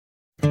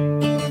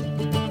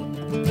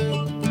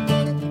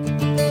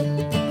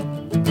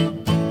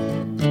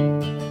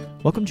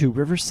Welcome to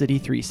River City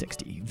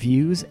 360,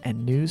 views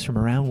and news from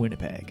around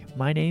Winnipeg.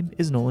 My name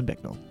is Nolan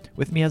Bicknell.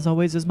 With me as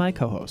always is my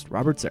co-host,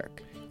 Robert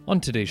Zirk.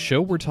 On today's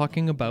show, we're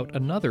talking about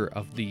another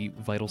of the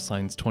Vital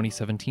Signs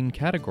 2017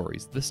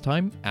 categories, this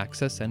time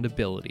access and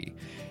ability.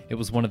 It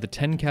was one of the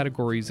 10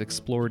 categories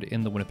explored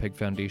in the Winnipeg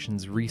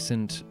Foundation's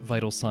recent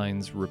Vital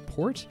Signs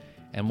report,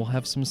 and we'll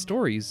have some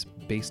stories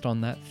based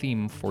on that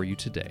theme for you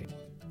today.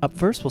 Up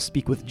first, we'll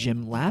speak with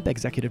Jim Lapp,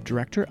 Executive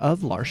Director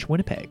of L'Arche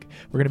Winnipeg.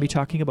 We're going to be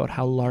talking about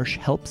how L'Arche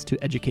helps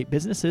to educate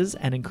businesses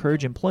and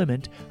encourage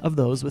employment of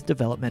those with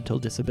developmental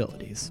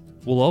disabilities.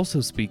 We'll also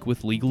speak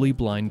with legally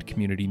blind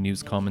Community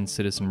News Commons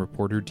citizen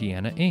reporter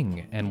Deanna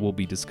Ng, and we'll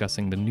be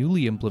discussing the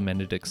newly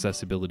implemented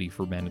Accessibility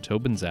for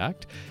Manitobans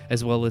Act,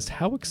 as well as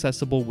how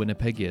accessible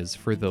Winnipeg is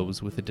for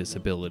those with a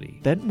disability.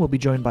 Then we'll be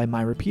joined by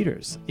Myra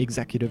Peters,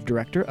 Executive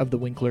Director of the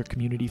Winkler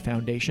Community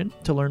Foundation,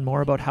 to learn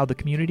more about how the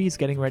community is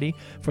getting ready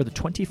for the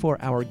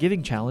 24-hour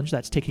Giving Challenge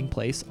that's taking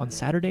place on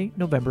Saturday,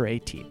 November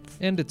 18th.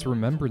 And it's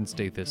Remembrance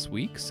Day this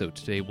week, so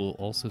today we'll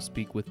also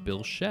speak with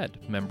Bill Shedd,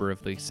 member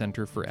of the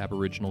Centre for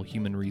Aboriginal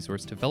Human Resource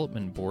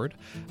Development Board,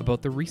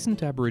 about the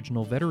recent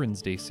Aboriginal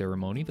Veterans Day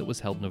ceremony that was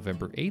held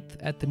November 8th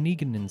at the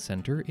Neeganin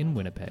Centre in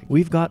Winnipeg.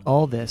 We've got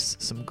all this,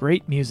 some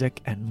great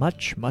music, and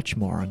much, much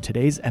more on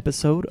today's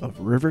episode of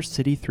River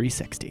City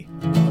 360.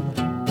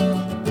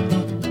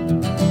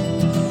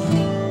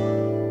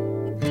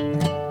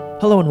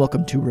 Hello and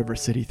welcome to River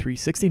City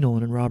 360.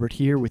 Nolan and Robert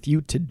here with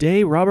you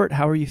today. Robert,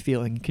 how are you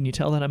feeling? Can you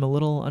tell that I'm a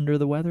little under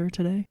the weather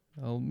today?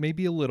 Oh,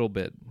 maybe a little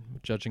bit,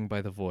 judging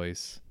by the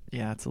voice.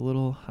 Yeah, it's a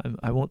little.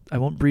 I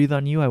won't breathe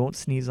on you. I won't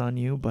sneeze on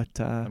you. But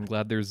I'm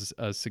glad there's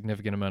a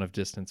significant amount of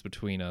distance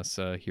between us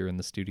here in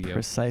the studio.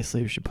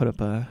 Precisely. We should put up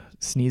a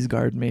sneeze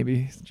guard,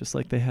 maybe, just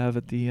like they have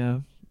at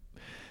the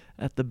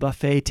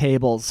buffet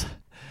tables.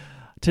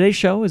 Today's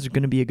show is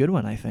going to be a good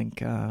one, I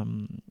think.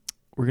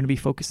 We're going to be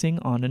focusing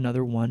on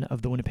another one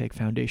of the Winnipeg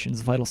Foundation's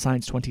Vital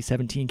Signs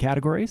 2017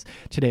 categories.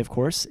 Today, of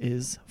course,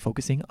 is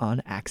focusing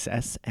on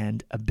access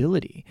and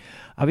ability.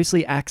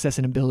 Obviously, access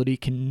and ability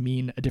can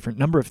mean a different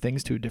number of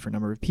things to a different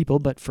number of people,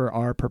 but for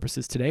our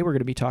purposes today, we're going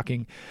to be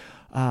talking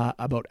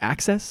about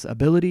access,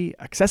 ability,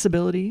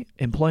 accessibility,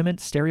 employment,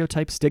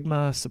 stereotypes,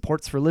 stigma,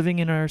 supports for living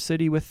in our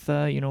city with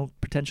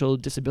potential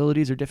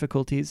disabilities or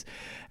difficulties,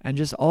 and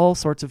just all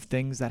sorts of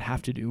things that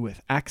have to do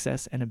with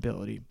access and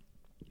ability.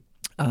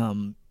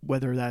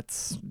 Whether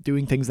that's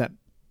doing things that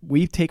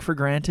we take for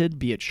granted,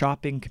 be it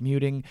shopping,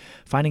 commuting,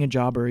 finding a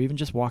job, or even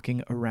just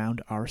walking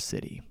around our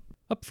city.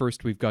 Up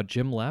first, we've got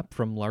Jim Lapp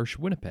from L'Arche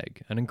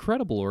Winnipeg, an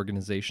incredible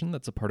organization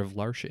that's a part of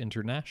L'Arche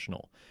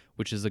International,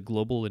 which is a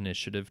global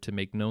initiative to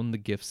make known the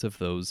gifts of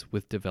those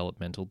with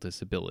developmental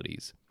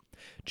disabilities.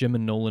 Jim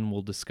and Nolan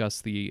will discuss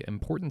the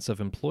importance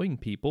of employing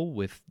people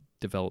with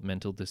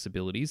developmental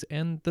disabilities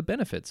and the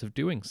benefits of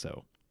doing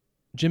so.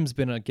 Jim's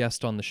been a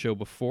guest on the show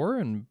before,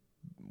 and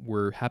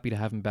we're happy to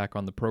have him back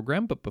on the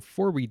program, but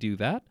before we do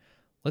that,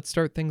 let's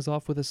start things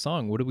off with a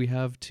song. What do we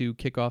have to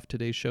kick off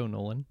today's show,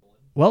 Nolan?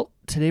 Well,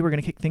 today we're going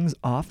to kick things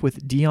off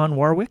with Dionne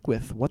Warwick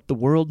with What the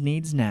World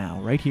Needs Now,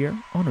 right here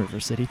on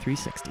River City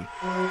 360.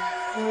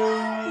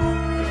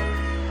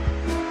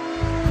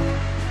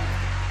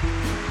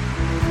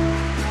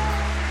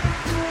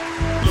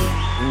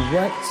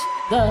 What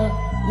the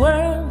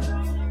world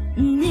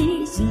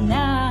needs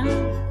now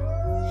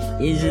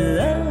is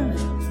love,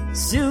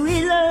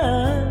 sweet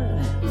love.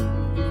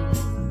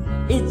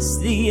 It's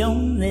the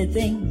only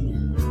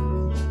thing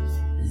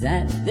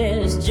that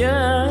there's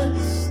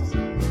just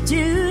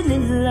too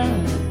little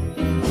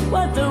of.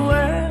 What the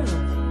world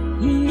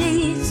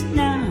needs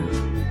now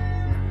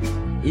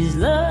is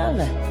love,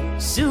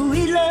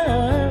 sweet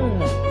love.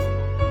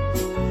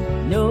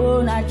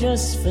 No, not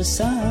just for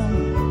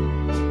some,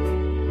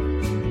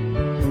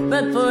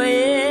 but for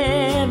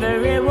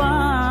everyone.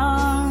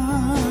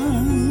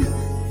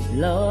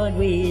 Lord,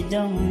 we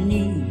don't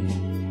need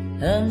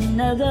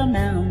another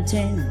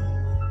mountain.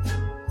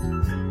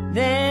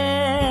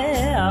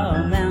 There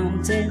are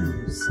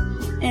mountains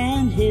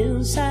and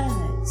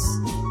hillsides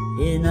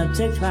enough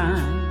to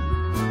climb,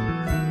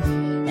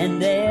 and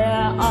there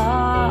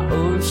are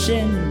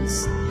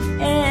oceans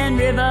and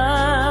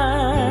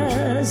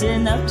rivers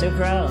enough to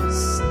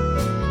cross,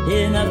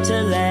 enough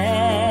to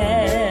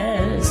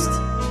last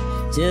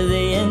till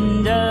the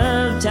end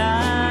of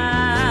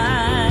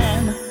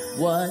time.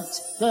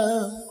 What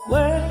the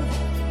world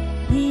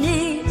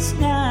needs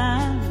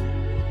now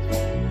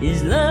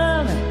is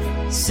love,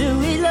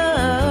 sweet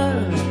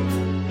love.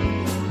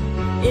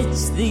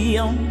 It's the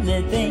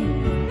only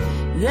thing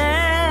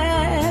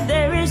that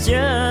there is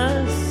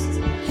just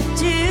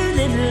too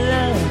little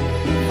of.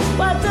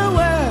 What the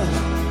world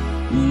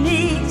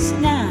needs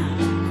now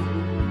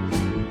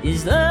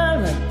is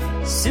love,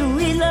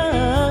 sweet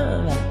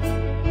love.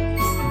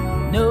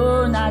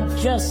 No, not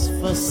just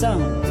for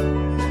some,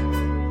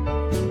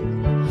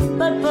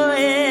 but for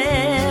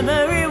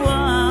everyone.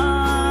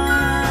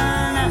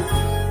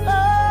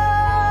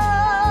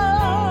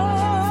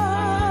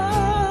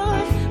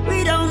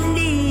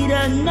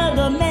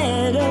 Another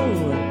meadow,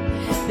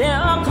 there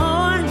are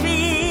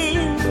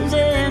cornfields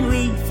and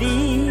wheat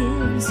fields.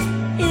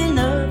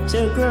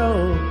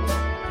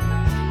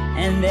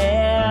 and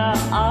there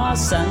are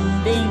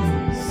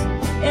sunbeams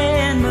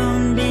and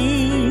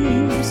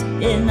moonbeams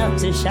enough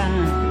to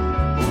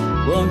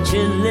shine. Won't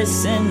you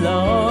listen,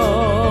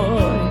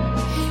 Lord,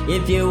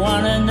 if you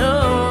want to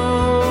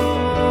know,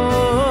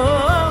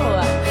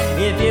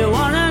 if you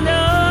want to know.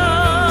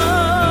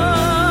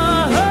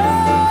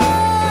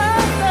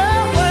 The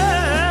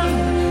world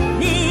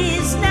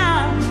needs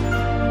now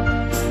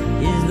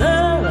is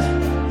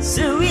love,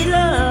 sweet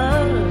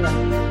love.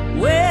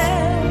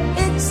 Well,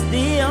 it's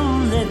the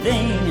only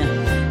thing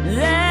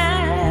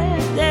that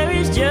there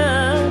is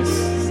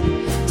just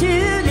too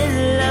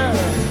little love.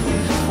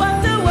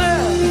 What the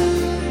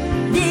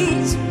world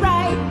needs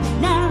right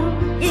now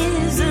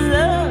is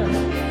love,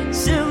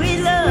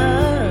 sweet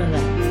love.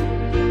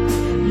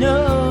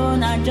 No,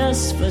 not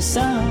just for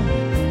some,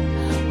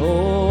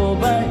 oh,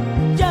 but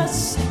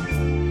just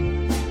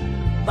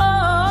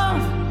for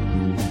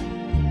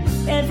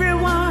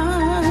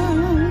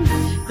everyone.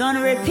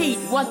 Gonna repeat,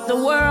 what the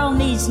world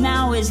needs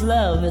now is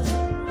love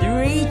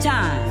 3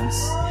 times.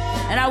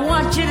 And I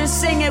want you to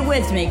sing it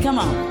with me. Come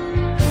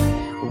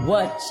on.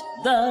 What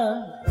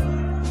the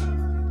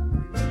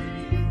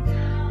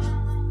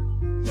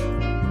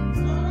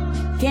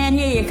Can't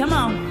hear you. Come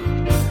on.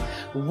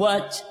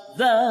 What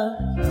the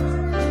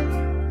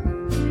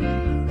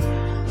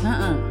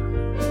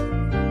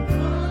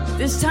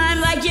This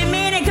time like you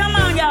mean it. Come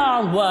on,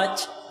 y'all.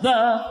 What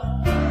the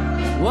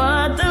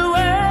world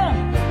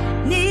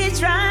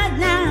needs right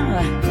now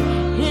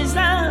is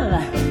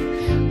love.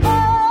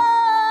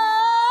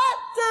 What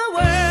the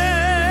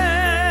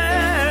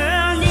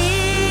world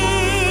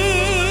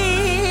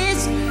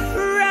needs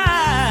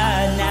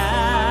right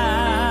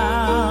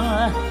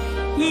now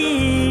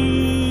is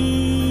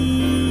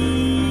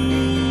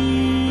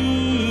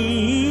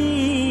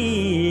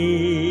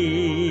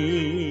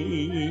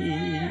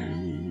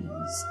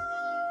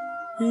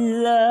love. The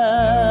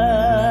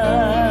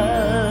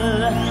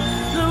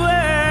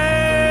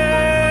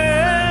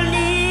world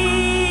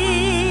needs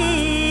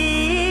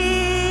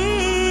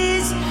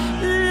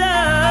love.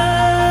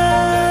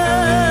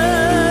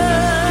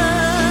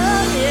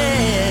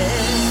 Yeah.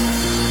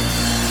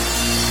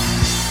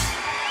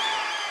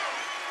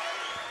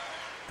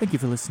 Thank you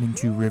for listening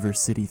to River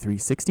City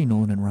 360.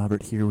 Nolan and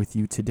Robert here with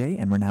you today,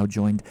 and we're now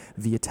joined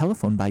via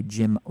telephone by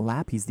Jim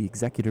Lapp. He's the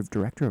Executive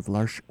Director of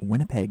L'Arche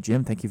Winnipeg.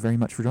 Jim, thank you very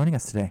much for joining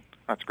us today.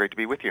 It's great to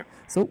be with you.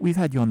 So we've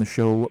had you on the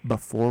show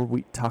before,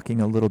 talking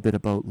a little bit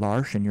about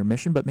L'Arche and your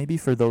mission, but maybe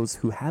for those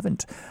who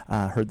haven't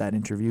heard that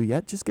interview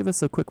yet, just give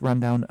us a quick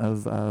rundown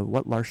of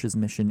what L'Arche's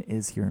mission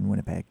is here in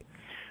Winnipeg.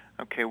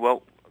 Okay,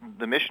 well,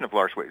 the mission of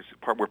L'Arche, we're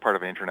part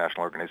of an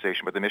international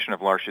organization, but the mission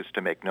of L'Arche is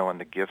to make known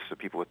the gifts of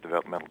people with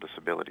developmental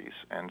disabilities.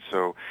 And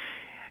so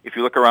if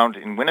you look around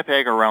in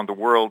Winnipeg or around the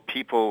world,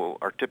 people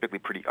are typically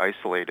pretty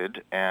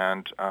isolated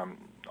and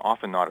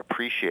often not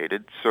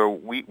appreciated. So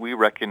we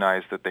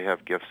recognize that they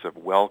have gifts of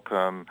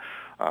welcome,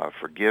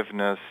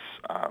 forgiveness,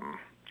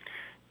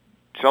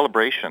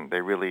 celebration.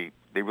 They really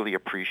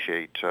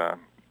appreciate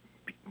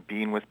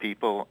being with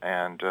people,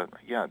 and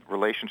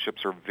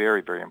relationships are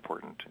very, very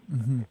important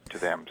to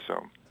them.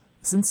 So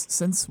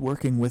since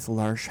working with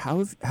L'Arche,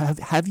 how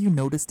have you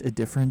noticed a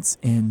difference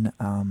in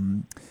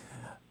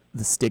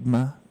the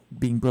stigma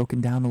being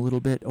broken down a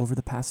little bit over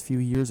the past few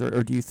years,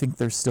 or do you think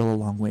there's still a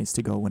long ways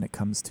to go when it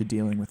comes to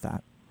dealing with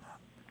that?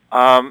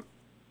 I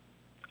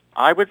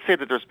would say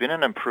that there's been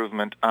an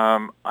improvement.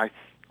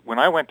 When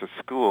I went to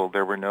school,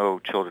 there were no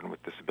children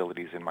with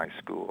disabilities in my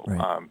school.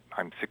 Right.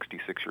 I'm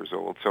 66 years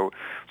old, so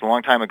it's a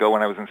long time ago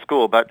when I was in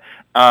school. But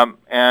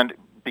and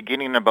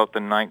beginning about the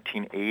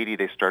 1980,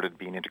 they started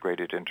being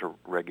integrated into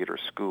regular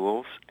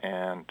schools,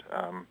 and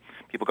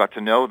people got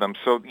to know them.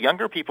 So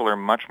younger people are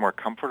much more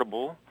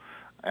comfortable.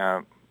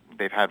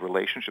 They've had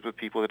relationships with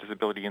people with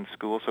disability in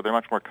school, so they're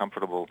much more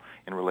comfortable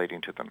in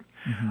relating to them.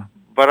 Mm-hmm.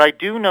 But I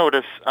do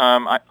notice,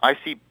 I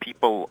see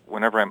people,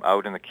 whenever I'm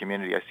out in the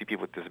community, I see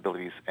people with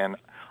disabilities, and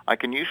I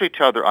can usually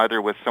tell they're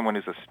either with someone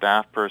who's a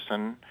staff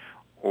person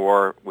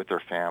or with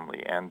their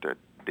family, and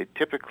they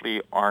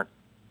typically aren't,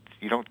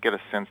 you don't get a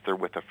sense they're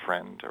with a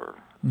friend or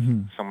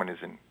someone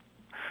is in.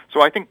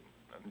 So I think,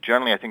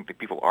 generally, I think that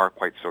people are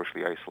quite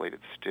socially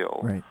isolated still.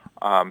 Right.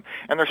 And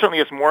there certainly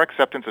is more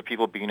acceptance of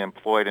people being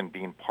employed and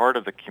being part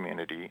of the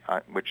community,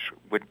 which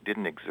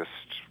didn't exist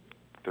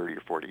 30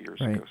 or 40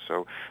 years ago.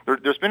 So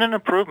there's been an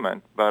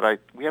improvement, but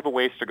we have a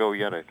ways to go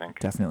yet, I think.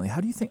 Definitely.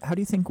 How do you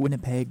think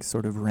Winnipeg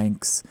sort of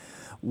ranks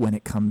when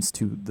it comes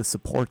to the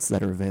supports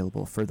that are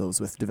available for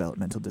those with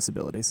developmental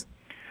disabilities?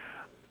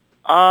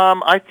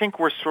 I think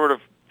we're sort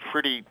of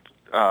pretty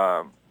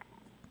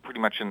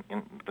much in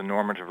the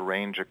normative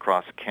range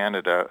across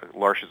Canada.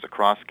 L'Arche is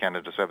across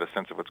Canada, so I have a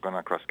sense of what's going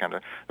on across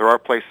Canada. There are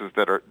places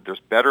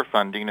there's better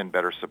funding and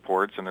better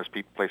supports, and there's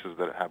places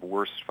that have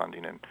worse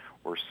funding and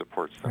worse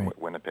supports than what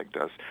Winnipeg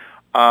does.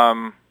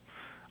 I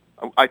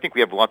think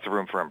we have lots of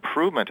room for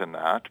improvement in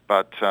that,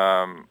 but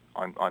on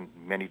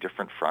many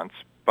different fronts.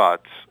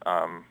 But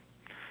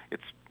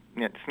it's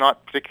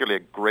not particularly a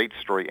great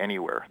story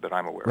anywhere that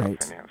I'm aware of.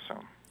 Anyhow, so.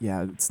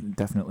 it's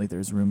definitely,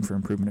 there's room for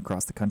improvement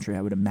across the country,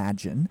 I would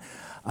imagine.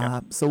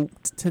 Yeah. So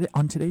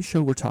on today's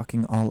show, we're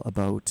talking all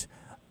about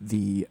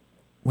the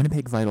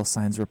Winnipeg Vital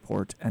Signs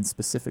Report, and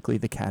specifically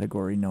the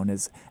category known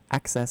as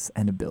access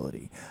and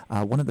ability.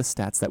 One of the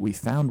stats that we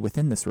found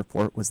within this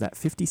report was that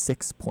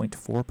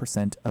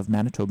 56.4% of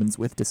Manitobans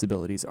with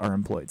disabilities are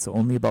employed, so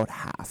only about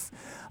half.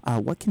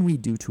 What can we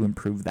do to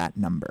improve that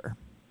number?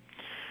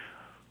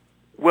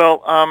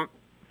 Well,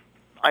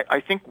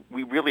 I think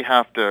we really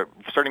have to,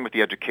 starting with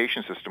the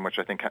education system, which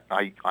I think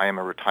I am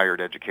a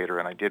retired educator,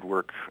 and I did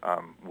work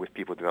with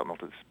people with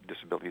developmental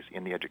disabilities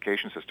in the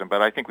education system,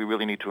 but I think we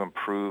really need to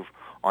improve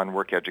on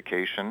work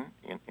education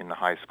in the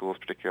high schools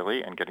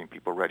particularly, and getting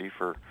people ready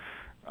for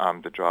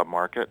the job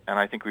market, and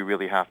I think we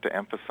really have to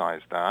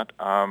emphasize that.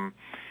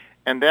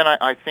 And then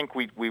I think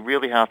we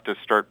really have to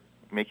start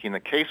making the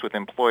case with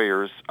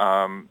employers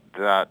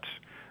that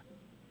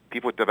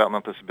people with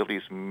developmental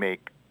disabilities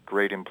make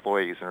great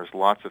employees, and there's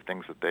lots of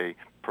things that they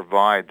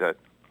provide that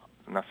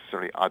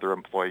necessarily other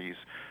employees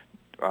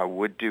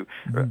would do.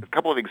 Mm-hmm. A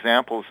couple of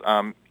examples.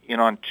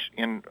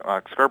 In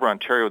Scarborough,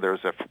 Ontario,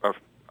 there's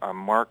a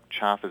Mark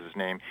Chaff is his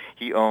name.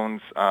 He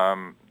owns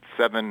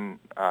 7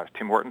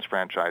 Tim Hortons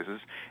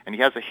franchises, and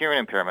he has a hearing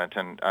impairment,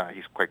 and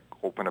he's quite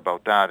open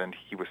about that, and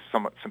he was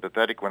somewhat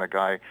sympathetic when a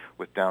guy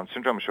with Down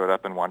syndrome showed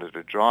up and wanted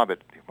a job at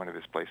one of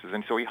his places,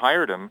 and so he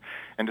hired him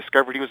and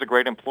discovered he was a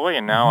great employee,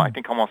 and now I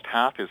think almost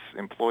half his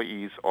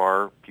employees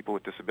are people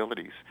with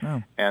disabilities.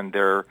 Oh. And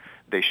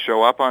they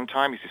show up on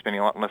time. He's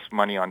spending a lot less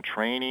money on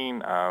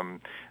training.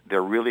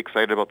 They're really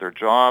excited about their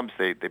jobs.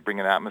 They bring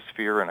an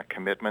atmosphere and a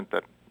commitment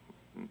that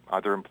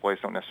other employees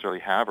don't necessarily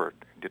have or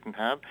didn't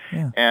have.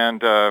 Yeah.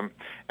 And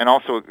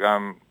also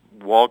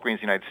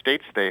Walgreens United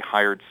States, they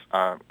hired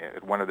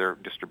at one of their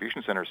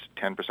distribution centers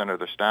 10% of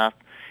their staff,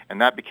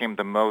 and that became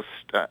the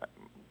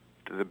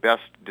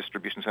best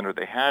distribution center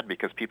they had,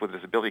 because people with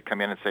disability come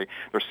in and say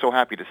they're so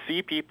happy to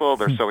see people,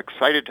 they're so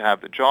excited to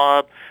have the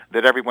job,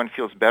 that everyone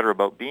feels better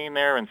about being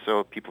there, and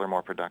so people are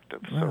more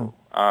productive.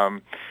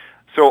 Wow.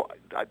 So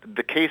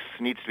the case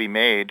needs to be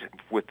made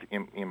with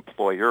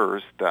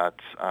employers that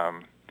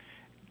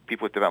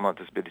people with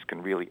developmental disabilities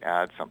can really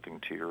add something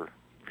to your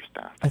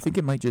staff. I think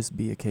it might just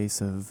be a case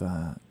of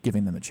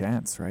giving them a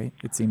chance, right?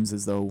 It seems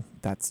as though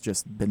that's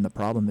just been the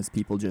problem, is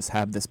people just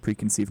have this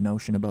preconceived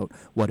notion about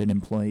what an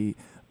employee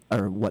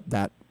or what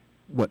that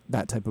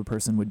type of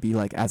person would be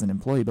like as an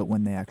employee, but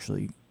when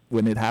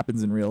it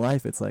happens in real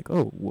life, it's like,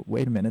 oh,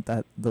 wait a minute,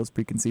 those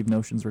preconceived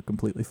notions were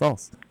completely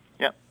false.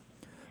 Yeah,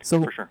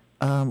 so for sure.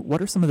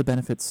 What are some of the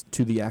benefits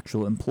to the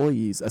actual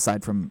employees,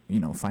 aside from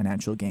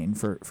financial gain,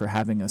 for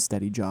having a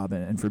steady job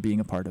and for being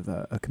a part of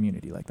a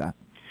community like that?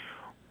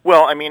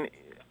 Well, I mean,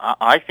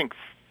 I think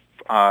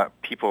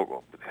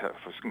people have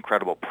this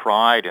incredible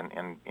pride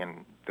in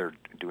they're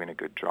doing a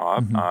good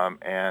job,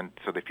 and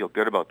so they feel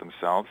good about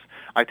themselves.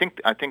 I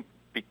think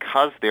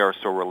because they are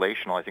so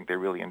relational, I think they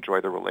really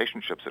enjoy the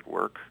relationships at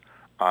work,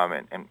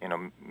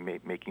 and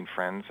making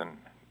friends. And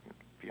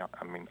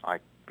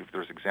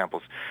there's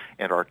examples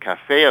at our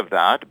cafe of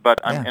that,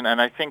 but yeah.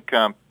 and I think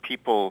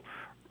people,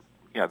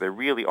 they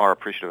really are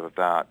appreciative of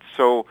that.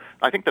 So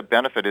I think the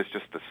benefit is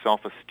just the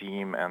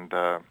self-esteem and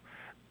the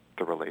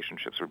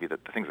relationships would be the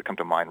things that come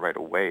to mind right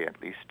away,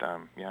 at least.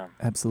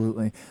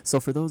 Absolutely. So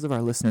for those of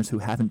our listeners who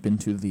haven't been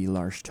to the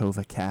L'Arche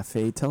Tova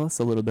Cafe, tell us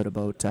a little bit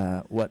about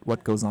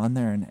what goes on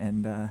there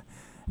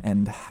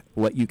and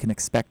what you can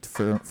expect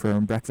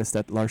for breakfast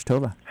at L'Arche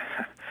Tova.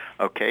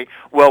 Okay.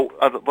 Well,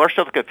 the L'Arche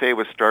Tova Cafe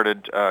was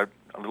started a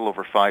little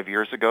over 5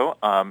 years ago,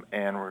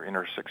 and we're in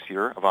our 6th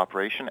year of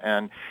operation,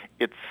 and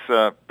its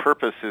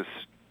purpose is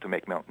to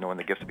make known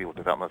the gifts of people with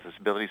developmental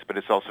disabilities, but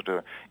it's also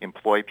to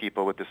employ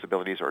people with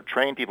disabilities or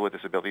train people with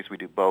disabilities. We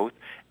do both,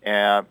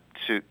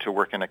 to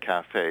work in a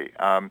cafe.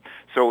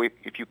 So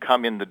if you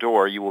come in the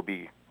door, you will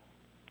be,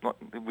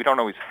 we don't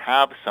always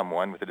have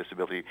someone with a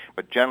disability,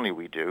 but generally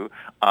we do,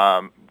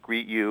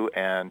 greet you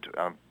and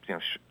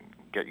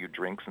get you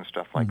drinks and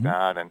stuff like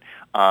that, and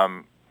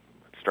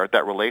start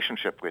that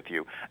relationship with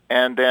you.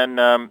 And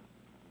then,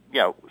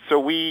 so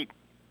we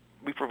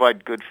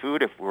provide good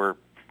food.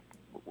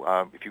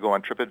 If you go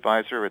on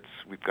TripAdvisor,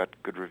 we've got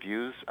good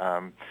reviews,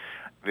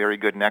 very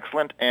good and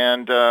excellent,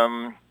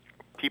 and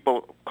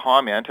people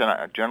comment,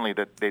 and generally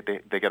that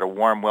they get a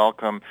warm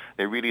welcome.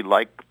 They really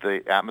like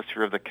the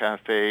atmosphere of the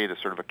cafe.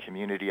 There's sort of a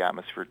community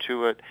atmosphere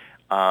to it.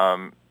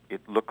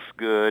 It looks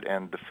good,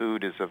 and the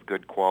food is of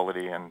good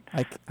quality. And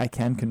I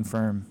can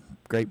confirm,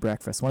 great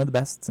breakfast, one of the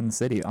best in the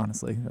city,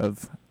 honestly.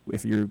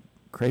 If you're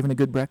craving a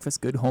good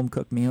breakfast, good home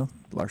cooked meal,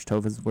 L'Arche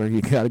Tova is where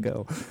you gotta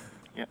go.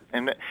 Yeah,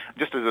 and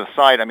just as an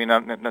aside, I mean,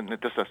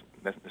 this is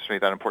necessarily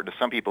that important to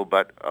some people,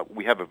 but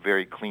we have a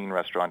very clean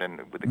restaurant,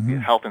 and with the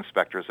health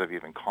inspectors have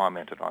even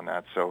commented on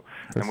that. So,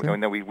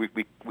 and then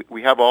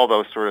we have all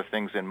those sort of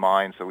things in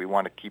mind, so we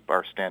want to keep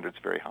our standards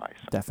very high.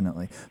 So.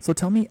 Definitely. So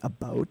tell me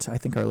about, I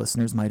think our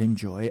listeners might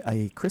enjoy,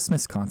 a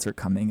Christmas concert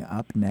coming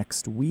up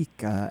next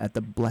week at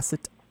the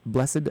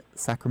Blessed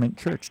Sacrament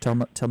Church. Tell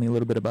me a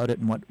little bit about it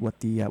and what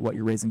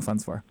you're raising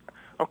funds for.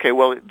 Okay,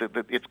 well,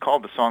 it's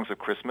called the Songs of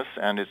Christmas,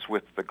 and it's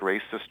with the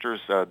Grace Sisters.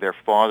 Their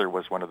father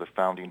was one of the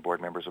founding board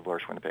members of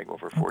L'Arche Winnipeg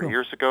over 40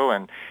 years ago,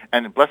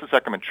 and Blessed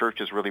Sacrament Church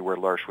is really where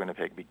L'Arche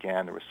Winnipeg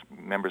began. There was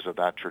members of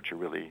that church who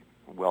really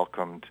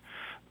welcomed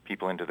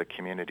people into the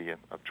community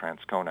of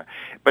Transcona.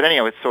 But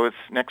anyway, it's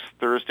next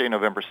Thursday,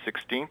 November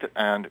 16th,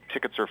 and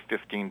tickets are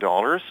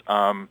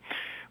 $15.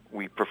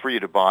 We prefer you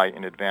to buy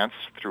in advance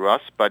through us,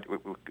 but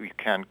we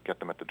can get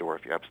them at the door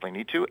if you absolutely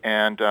need to.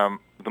 And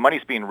the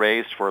money's being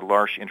raised for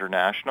L'Arche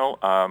International.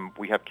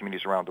 We have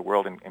communities around the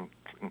world,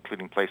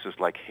 including places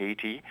like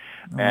Haiti.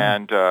 Mm-hmm.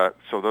 And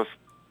so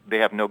they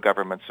have no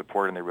government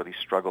support, and they really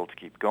struggle to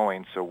keep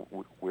going. So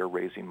we're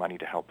raising money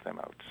to help them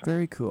out. So.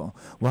 Very cool.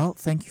 Well,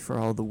 thank you for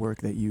all the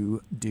work that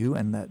you do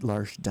and that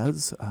L'Arche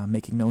does,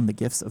 making known the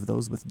gifts of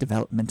those with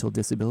developmental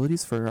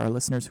disabilities. For our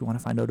listeners who want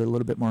to find out a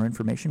little bit more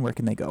information, where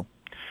can they go?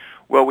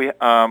 Well, we have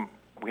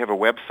a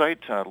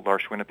website,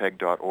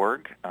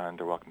 larchewinnipeg.org, and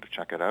they're welcome to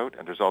check it out.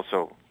 And there's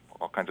also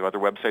all kinds of other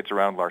websites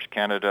around. L'Arche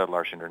Canada,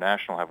 L'Arche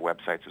International have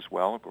websites as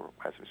well.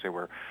 As we say,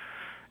 we're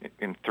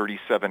in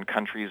 37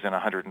 countries and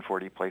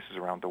 140 places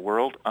around the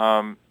world.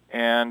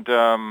 And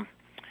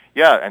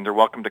they're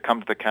welcome to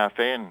come to the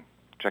cafe and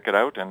check it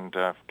out and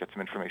get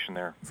some information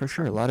there. For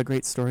sure. A lot of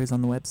great stories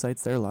on the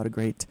websites there, a lot of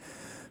great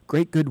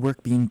good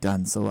work being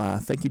done. So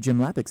thank you, Jim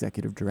Lapp,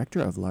 Executive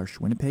Director of L'Arche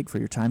Winnipeg, for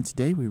your time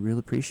today. We really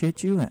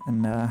appreciate you,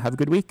 and have a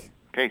good week.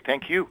 Okay,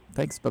 thank you.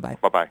 Thanks. Bye-bye.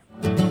 Bye-bye.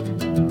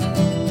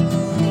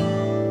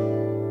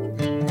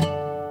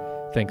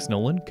 Thanks,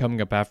 Nolan. Coming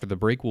up after the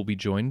break, we'll be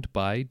joined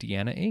by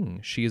Deanna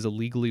Ng. She is a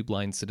legally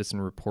blind citizen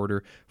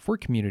reporter for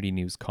Community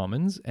News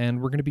Commons,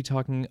 and we're going to be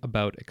talking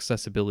about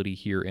accessibility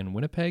here in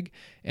Winnipeg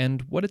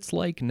and what it's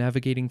like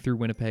navigating through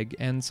Winnipeg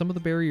and some of the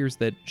barriers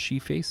that she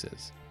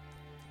faces.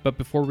 But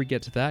before we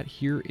get to that,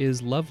 here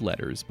is Love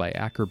Letters by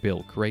Acker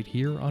Bilk right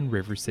here on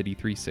River City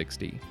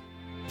 360.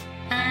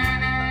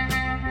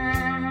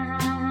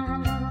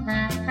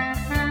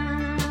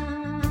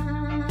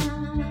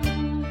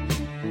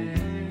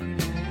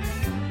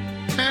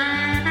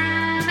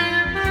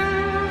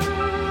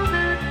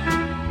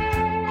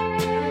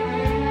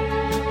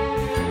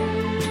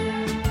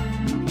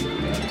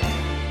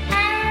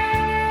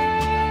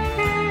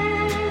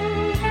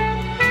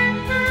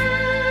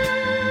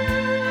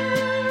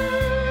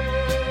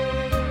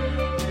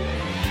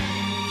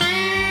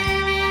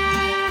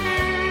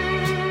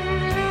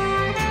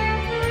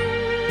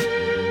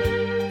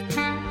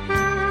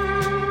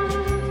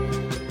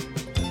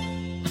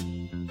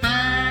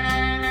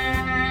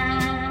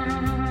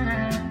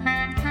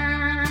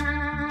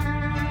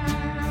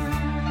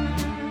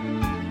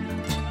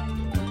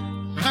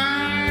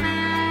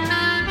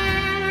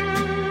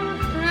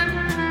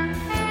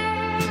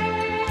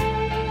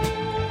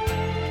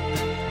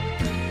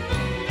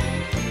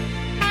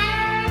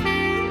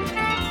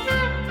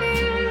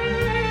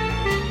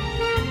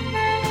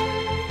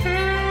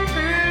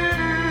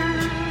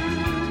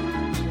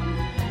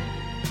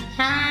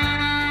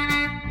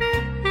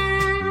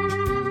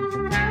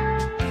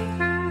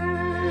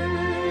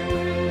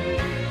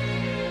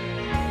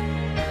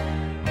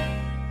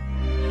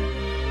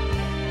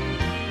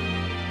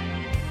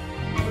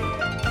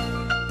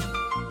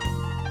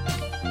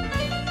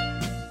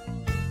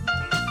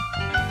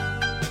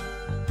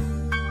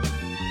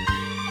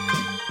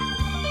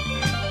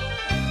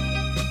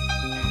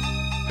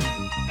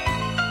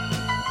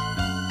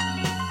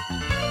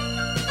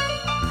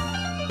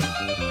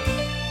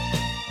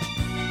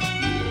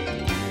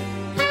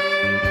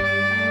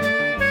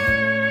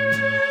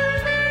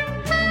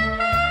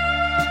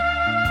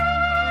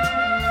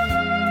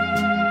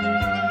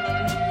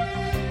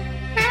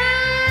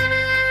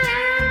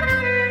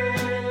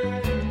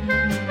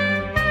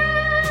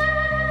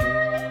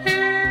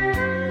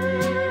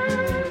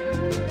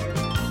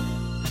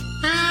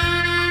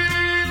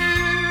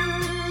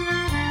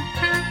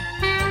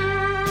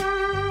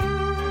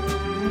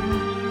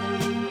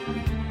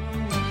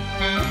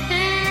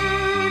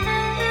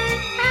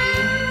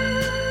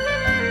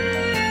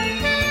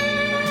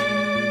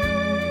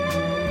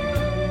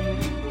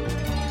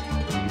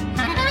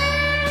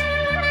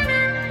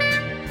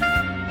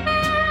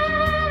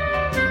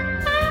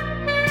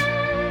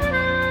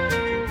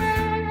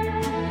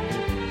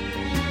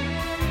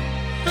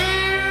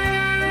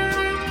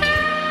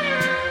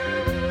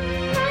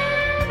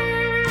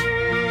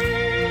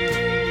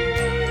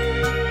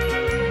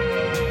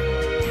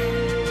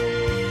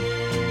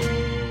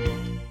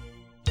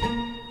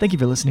 Thank you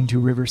for listening to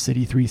River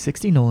City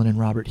 360. Nolan and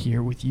Robert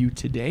here with you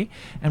today,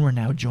 and we're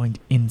now joined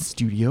in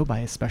studio by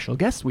a special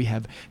guest. We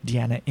have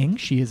Deanna Ng.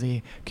 She is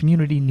a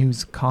Community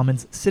News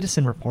Commons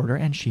citizen reporter,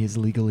 and she is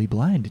legally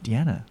blind.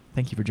 Deanna,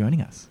 thank you for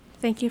joining us.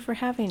 Thank you for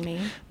having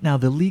me. Now,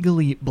 the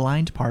legally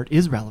blind part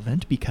is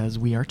relevant because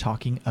we are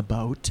talking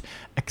about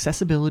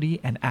accessibility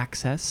and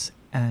access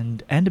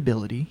and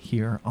ability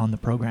here on the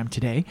program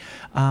today.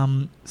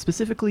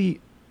 Specifically,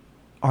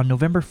 on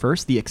November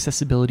 1st, the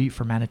Accessibility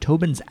for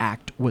Manitobans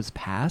Act was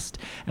passed,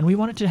 and we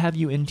wanted to have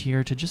you in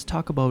here to just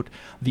talk about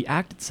the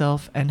act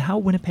itself and how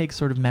Winnipeg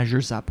sort of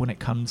measures up when it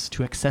comes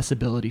to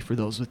accessibility for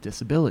those with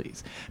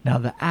disabilities. Now,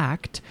 the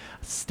act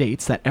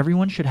states that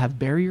everyone should have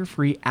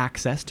barrier-free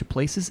access to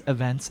places,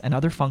 events, and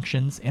other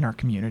functions in our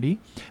community.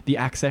 The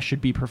access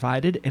should be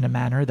provided in a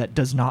manner that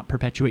does not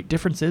perpetuate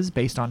differences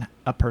based on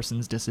a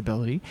person's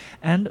disability,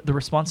 and the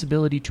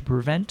responsibility to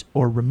prevent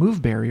or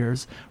remove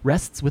barriers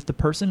rests with the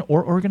person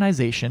or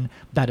organization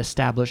that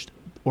established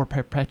or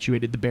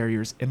perpetuated the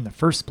barriers in the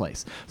first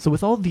place. So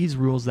with all these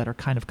rules that are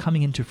kind of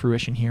coming into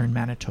fruition here in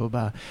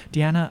Manitoba,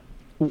 Deanna,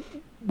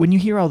 when you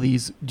hear all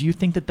these, do you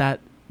think that that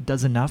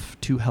does enough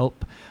to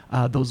help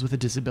those with a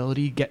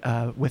disability get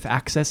with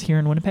access here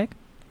in Winnipeg?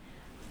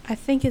 I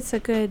think it's a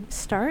good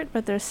start,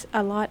 but there's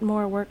a lot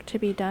more work to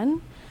be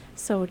done.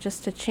 So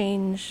just to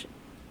change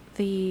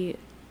the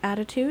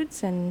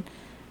attitudes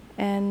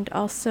and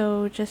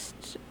also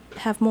just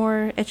have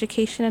more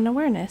education and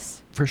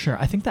awareness. For sure.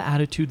 I think the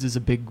attitudes is a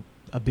big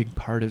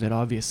part of it,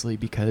 obviously,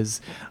 because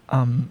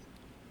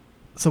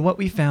so what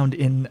we found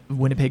in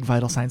Winnipeg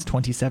Vital Signs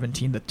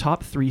 2017, the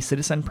top 3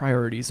 citizen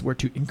priorities were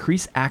to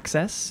increase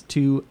access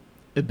to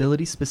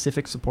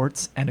ability-specific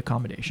supports and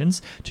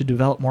accommodations, to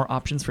develop more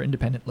options for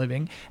independent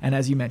living, and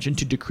as you mentioned,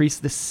 to decrease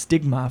the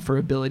stigma for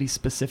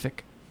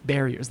ability-specific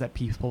barriers that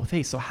people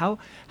face. So how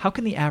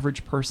can the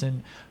average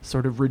person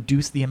sort of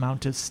reduce the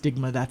amount of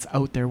stigma that's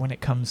out there when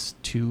it comes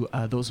to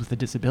those with a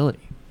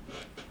disability?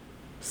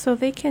 So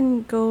they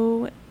can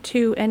go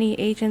to any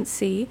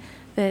agency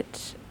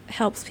that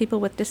helps people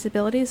with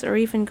disabilities, or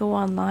even go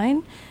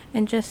online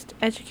and just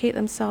educate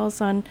themselves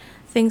on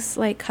things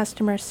like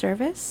customer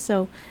service.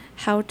 So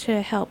how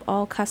to help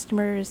all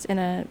customers in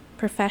a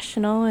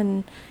professional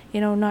and,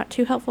 not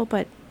too helpful,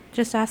 but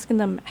just asking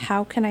them,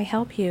 how can I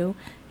help you,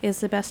 is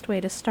the best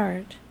way to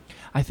start.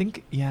 I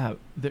think,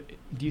 do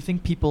you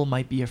think people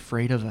might be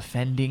afraid of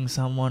offending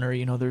someone, or,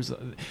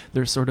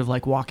 there's sort of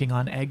like walking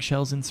on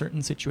eggshells in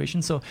certain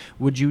situations? So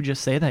would you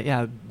just say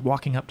that,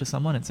 walking up to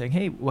someone and saying,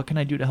 hey, what can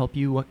I do to help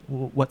you?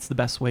 What's the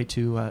best way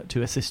to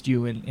assist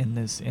you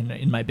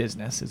in my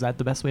business? Is that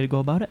the best way to go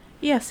about it?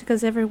 Yes,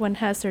 because everyone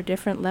has their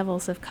different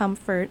levels of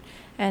comfort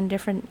and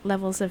different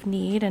levels of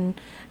need. And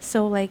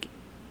so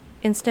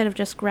instead of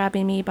just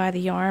grabbing me by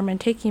the arm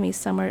and taking me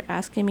somewhere,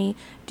 asking me,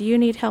 do you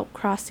need help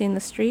crossing the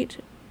street?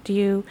 Do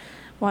you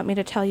want me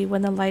to tell you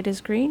when the light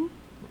is green?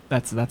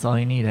 That's all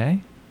you need, eh?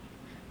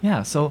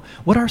 Yeah, so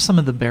what are some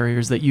of the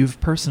barriers that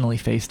you've personally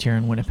faced here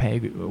in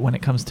Winnipeg when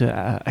it comes to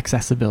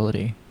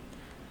accessibility?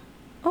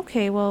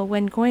 Okay, well,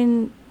 when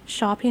going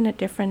shopping at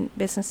different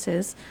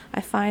businesses, I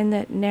find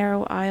that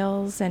narrow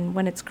aisles, and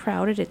when it's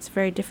crowded, it's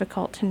very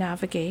difficult to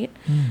navigate.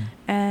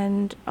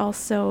 And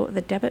also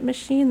the debit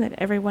machine that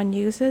everyone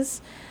uses,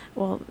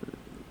 well,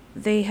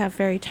 they have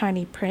very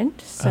tiny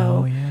print.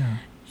 So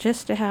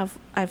just to have,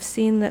 I've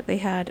seen that they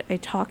had a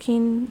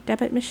talking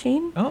debit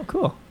machine. Oh,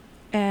 cool.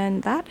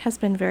 And that has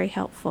been very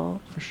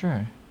helpful. For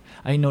sure.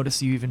 I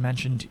noticed you even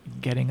mentioned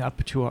getting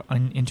up to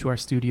into our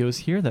studios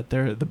here that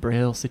the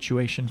Braille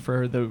situation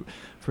for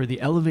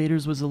the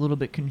elevators was a little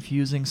bit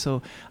confusing.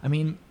 So, I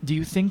mean, do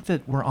you think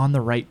that we're on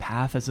the right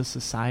path as a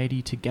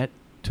society to get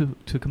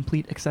to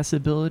complete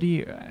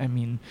accessibility? I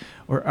mean,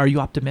 or are you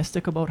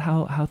optimistic about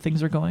how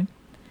things are going?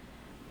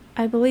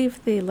 I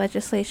believe the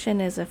legislation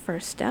is a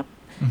first step.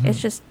 Mm-hmm.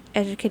 It's just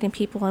educating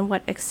people on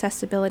what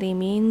accessibility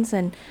means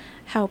and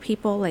how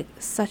people,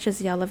 such as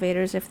the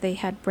elevators, if they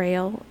had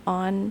Braille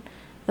on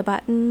the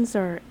buttons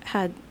or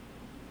had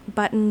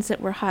buttons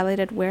that were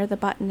highlighted where the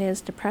button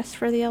is to press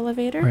for the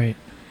elevator. Right.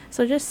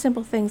 So just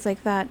simple things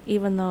like that,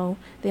 even though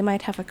they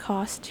might have a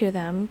cost to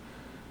them.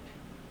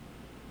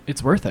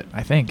 It's worth it,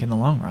 I think, in the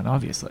long run,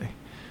 obviously.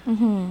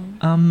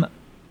 Mm-hmm.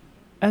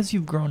 As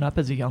you've grown up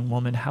as a young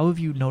woman, how have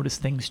you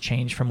noticed things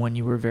change from when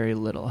you were very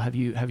little? Have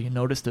you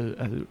noticed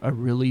a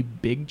really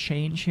big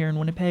change here in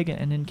Winnipeg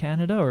and in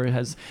Canada, or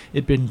has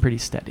it been pretty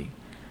steady?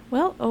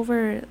 Well,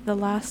 over the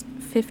last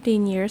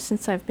 15 years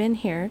since I've been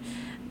here,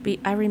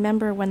 I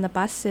remember when the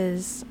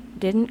buses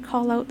didn't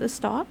call out the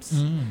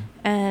stops,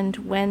 and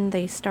when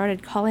they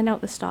started calling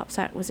out the stops,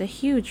 that was a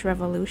huge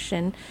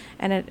revolution,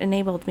 and it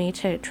enabled me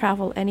to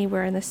travel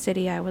anywhere in the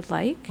city I would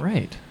like.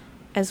 Right.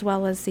 As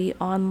well as the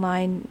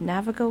online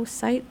Navigo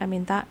site. I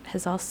mean, that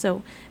has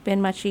also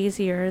been much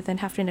easier than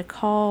having to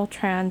call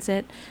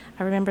transit.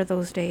 I remember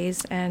those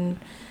days, and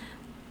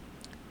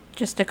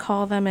just to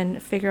call them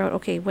and figure out,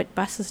 okay, what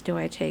buses do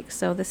I take?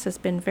 So this has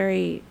been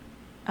very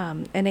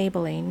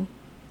enabling.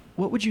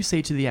 What would you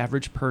say to the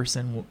average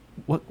person?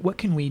 What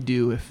can we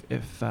do if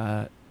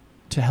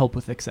to help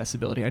with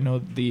accessibility? I know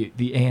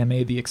the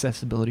AMA, the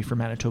Accessibility for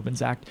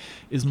Manitobans Act,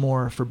 is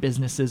more for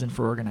businesses and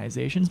for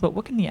organizations, but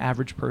what can the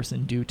average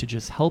person do to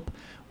just help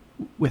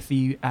with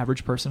the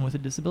average person with a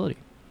disability?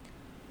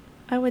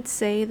 I would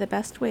say the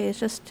best way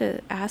is just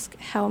to ask,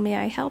 how may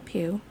I help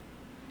you?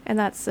 And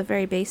that's a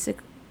very basic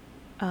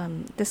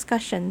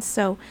discussion.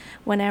 So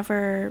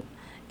whenever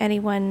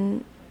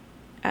anyone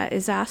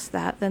is asked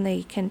that, then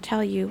they can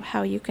tell you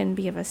how you can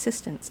be of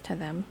assistance to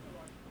them.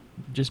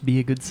 just be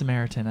a good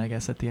Samaritan, I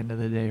guess, at the end of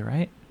the day,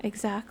 right?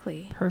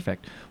 Exactly.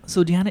 Perfect.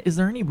 So, Deanna, is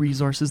there any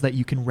resources that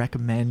you can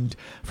recommend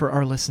for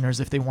our listeners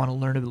if they want to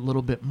learn a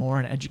little bit more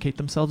and educate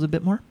themselves a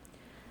bit more?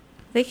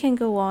 They can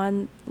go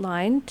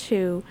online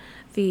to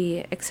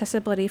the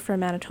Accessibility for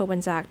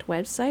Manitobans Act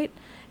website,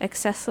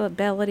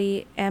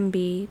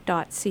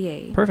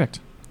 accessibilitymb.ca. Perfect.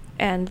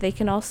 And they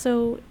can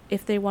also,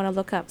 if they want to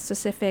look up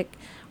specific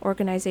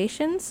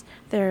organizations,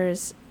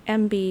 there's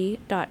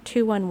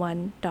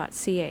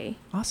mb.211.ca.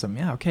 Awesome.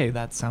 Yeah, okay.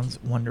 That sounds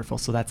wonderful.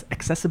 So that's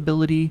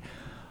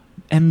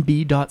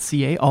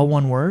accessibilitymb.ca, all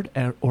one word,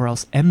 or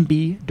else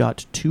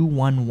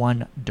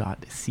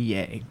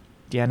mb.211.ca.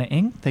 Deanna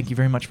Ng, thank you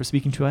very much for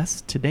speaking to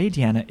us today.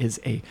 Deanna is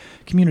a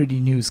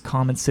Community News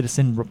Commons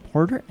citizen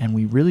reporter, and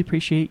we really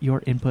appreciate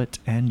your input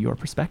and your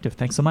perspective.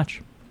 Thanks so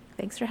much.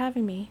 Thanks for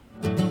having me.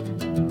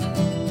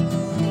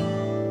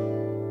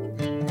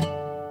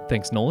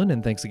 Thanks, Nolan,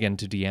 and thanks again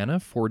to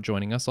Deanna for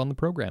joining us on the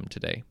program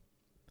today.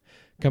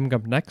 Coming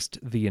up next,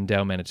 the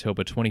Endow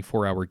Manitoba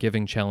 24-Hour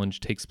Giving Challenge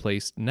takes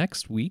place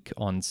next week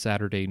on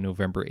Saturday,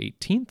 November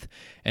 18th,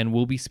 and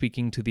we'll be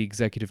speaking to the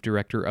executive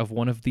director of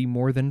one of the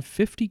more than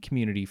 50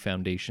 community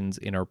foundations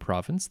in our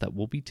province that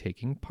will be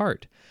taking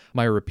part.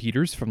 Myra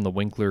Peters from the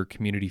Winkler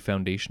Community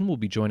Foundation will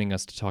be joining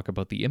us to talk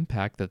about the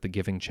impact that the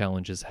Giving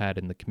Challenge has had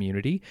in the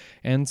community,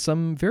 and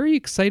some very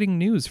exciting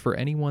news for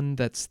anyone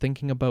that's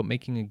thinking about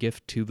making a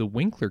gift to the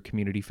Winkler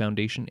Community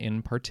Foundation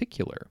in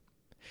particular.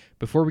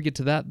 Before we get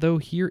to that, though,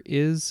 here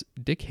is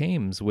Dick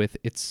Hames with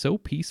It's So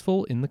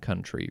Peaceful in the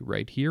Country,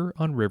 right here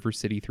on River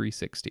City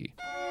 360.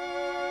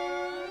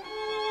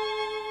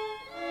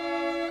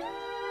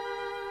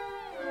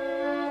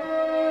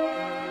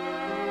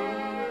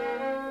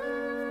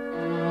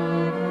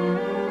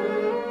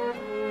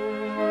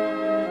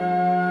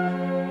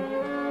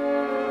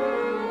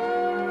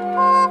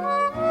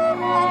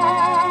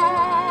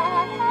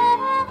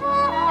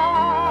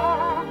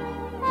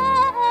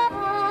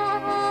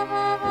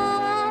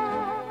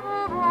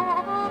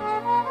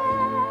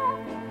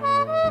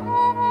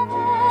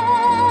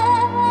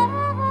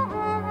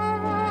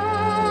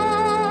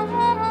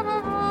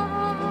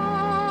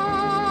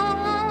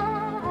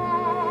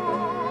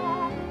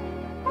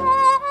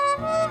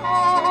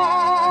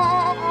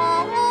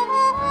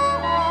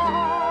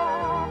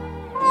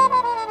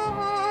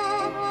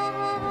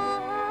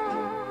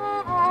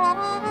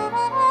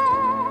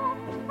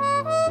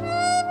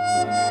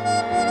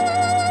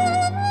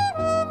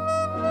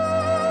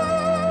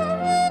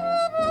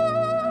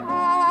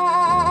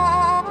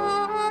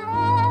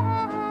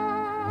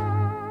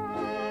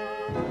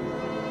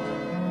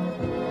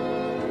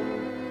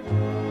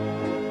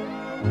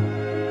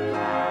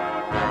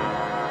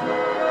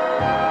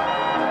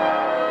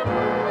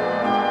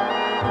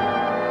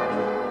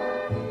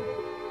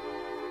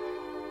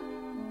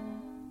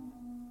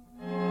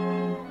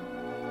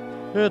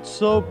 It's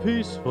so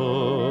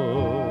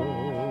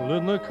peaceful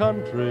in the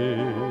country.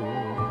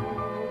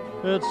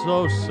 It's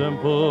so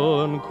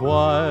simple and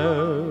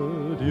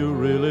quiet. You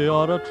really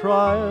ought to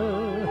try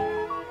it.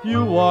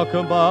 You walk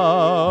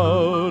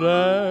about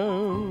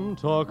and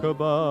talk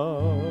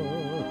about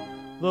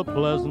the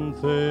pleasant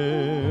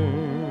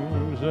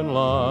things in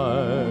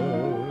life.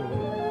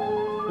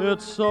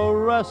 It's so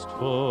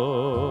restful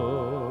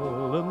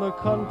in the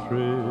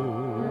country.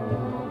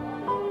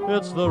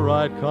 It's the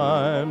right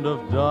kind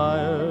of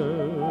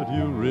diet.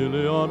 You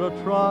really ought to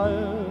try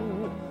it.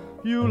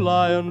 You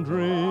lie and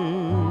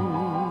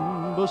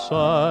dream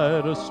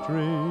beside a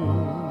stream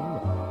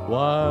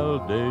while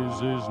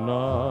Daisy's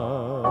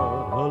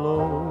not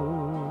alone.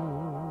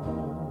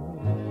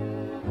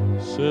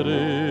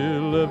 City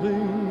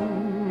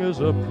living is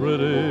a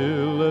pretty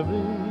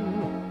living.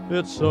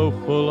 It's so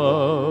full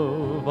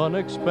of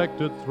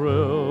unexpected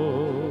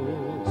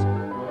thrills.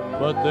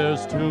 But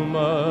there's too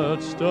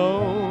much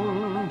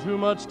stone, too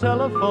much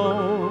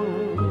telephone.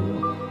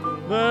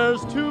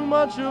 There's too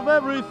much of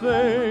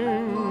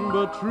everything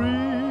but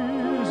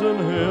trees and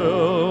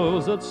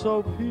hills. It's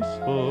so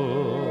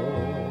peaceful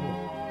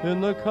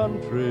in the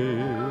country.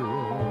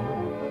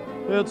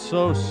 It's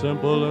so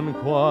simple and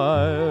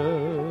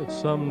quiet.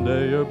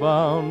 Someday you're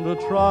bound to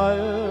try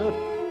it.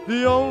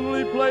 The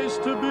only place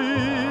to be,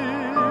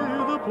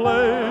 the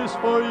place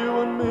for you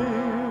and me,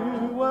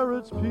 where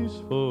it's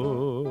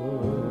peaceful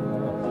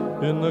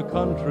in the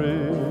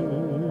country.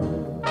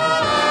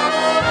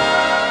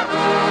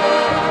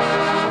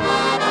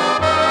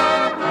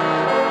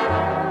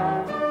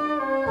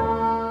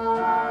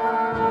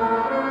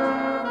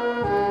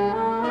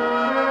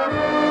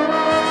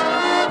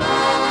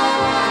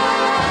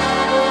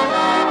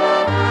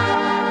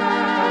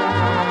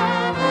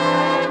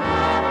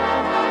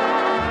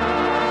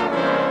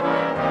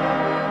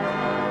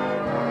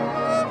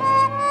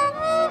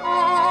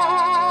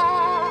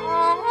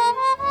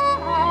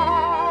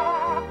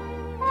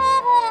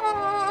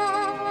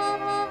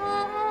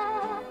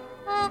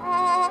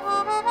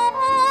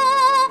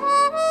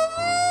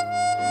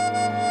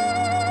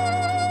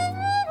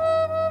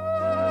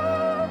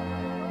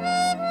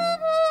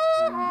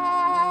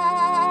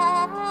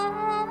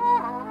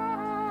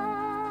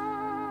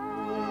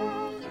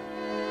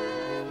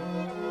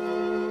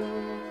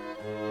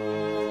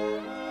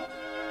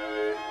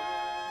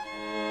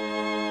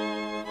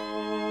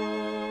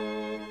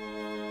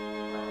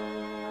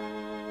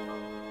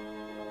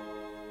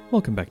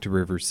 Welcome back to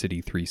River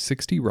City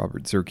 360.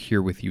 Robert Zirk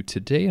here with you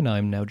today, and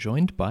I'm now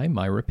joined by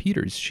Myra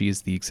Peters. She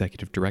is the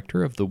Executive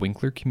Director of the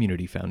Winkler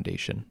Community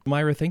Foundation.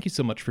 Myra, thank you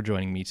so much for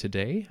joining me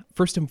today.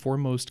 First and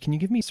foremost, can you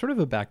give me sort of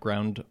a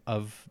background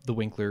of the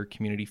Winkler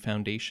Community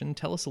Foundation?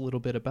 Tell us a little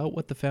bit about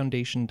what the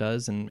foundation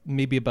does and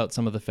maybe about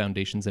some of the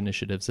foundation's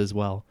initiatives as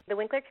well. The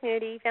Winkler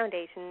Community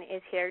Foundation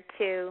is here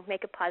to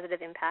make a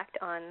positive impact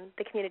on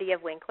the community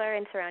of Winkler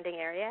and surrounding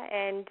area,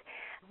 and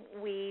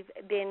we've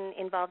been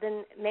involved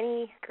in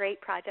many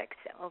great projects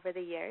over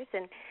the years,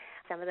 and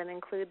some of them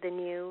include the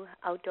new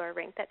outdoor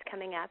rink that's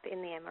coming up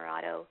in the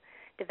Emirado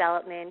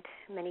development,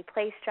 many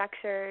play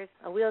structures,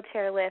 a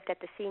wheelchair lift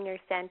at the senior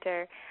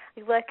center.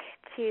 We look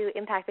to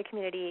impact the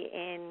community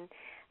in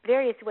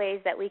various ways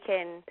that we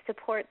can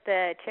support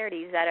the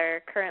charities that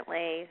are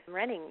currently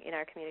running in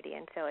our community,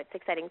 and so it's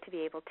exciting to be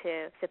able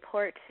to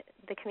support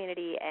the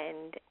community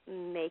and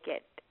make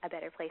it a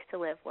better place to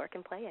live, work,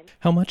 and play in.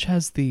 How much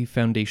has the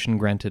foundation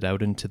granted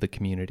out into the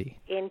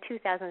community? In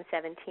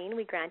 2017,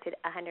 we granted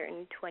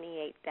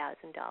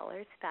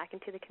 $128,000 back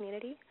into the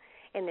community,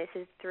 and this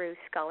is through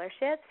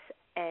scholarships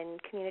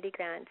and community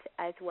grants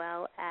as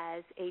well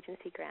as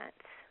agency grants.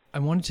 I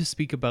wanted to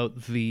speak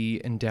about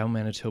the Endow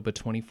Manitoba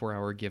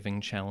 24-Hour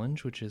Giving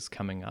Challenge, which is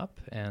coming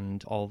up,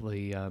 and all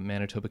the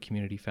Manitoba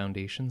Community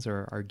Foundations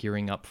are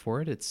gearing up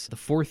for it. It's the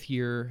fourth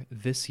year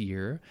this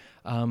year,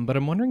 but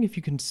I'm wondering if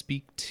you can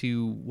speak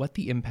to what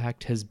the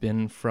impact has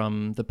been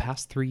from the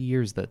past 3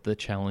 years that the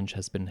challenge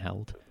has been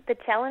held. The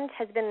challenge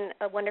has been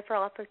a wonderful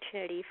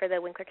opportunity for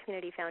the Winkler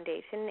Community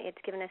Foundation. It's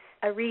given us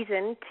a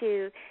reason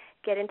to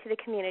get into the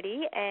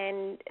community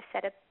and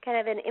set up kind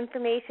of an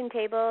information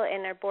table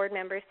and our board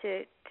members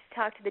to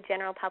talk to the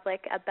general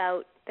public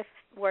about the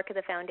work of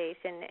the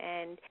foundation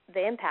and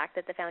the impact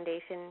that the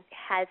foundation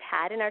has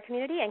had in our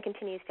community and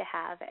continues to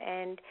have.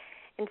 And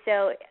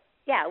so,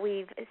 yeah,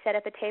 we've set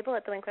up a table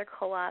at the Winkler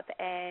Co-op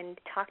and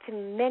talked to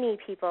many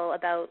people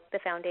about the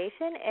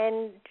foundation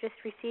and just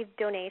received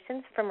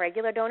donations from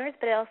regular donors,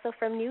 but also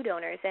from new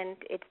donors. And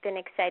it's been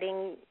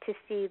exciting to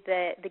see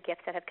the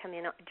gifts that have come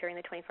in during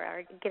the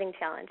 24-hour giving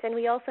challenge. And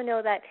we also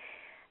know that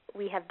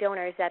we have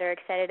donors that are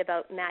excited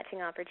about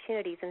matching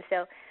opportunities. And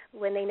so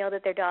when they know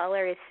that their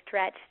dollar is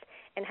stretched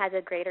and has a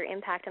greater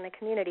impact on the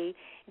community,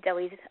 it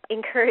always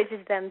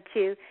encourages them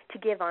to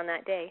give on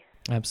that day.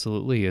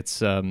 Absolutely. It's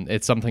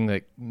something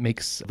that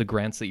makes the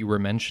grants that you were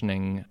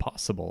mentioning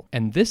possible.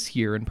 And this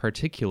year in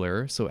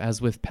particular, so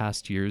as with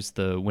past years,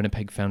 the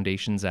Winnipeg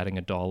Foundation's adding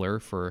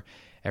 $1 for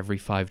every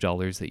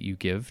 $5 that you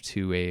give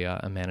to a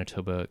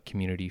Manitoba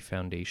Community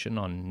Foundation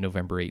on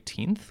November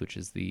 18th, which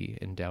is the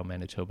Endow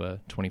Manitoba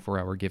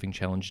 24-Hour Giving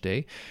Challenge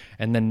Day.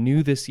 And then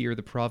new this year,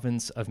 the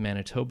province of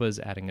Manitoba is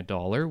adding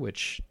 $1,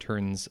 which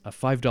turns a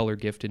 $5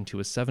 gift into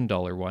a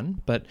 $7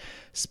 one. But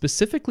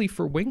specifically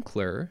for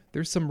Winkler,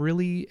 there's some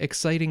really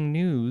exciting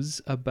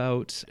news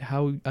about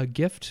how a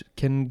gift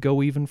can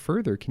go even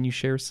further. Can you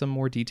share some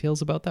more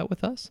details about that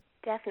with us?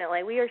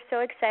 Definitely. We are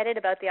so excited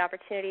about the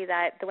opportunity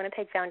that the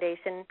Winnipeg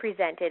Foundation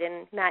presented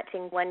in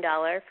matching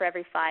 $1 for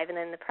every 5 and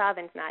then the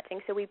province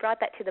matching. So we brought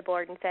that to the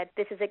board and said,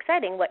 this is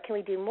exciting. What can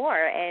we do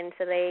more? And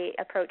so they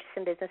approached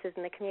some businesses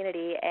in the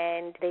community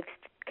and they've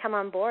come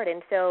on board.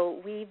 And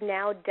so we've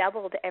now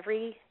doubled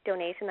every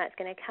donation that's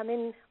going to come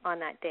in on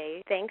that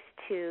day, thanks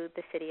to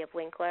the City of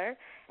Winkler,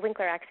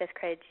 Winkler Access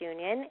Credit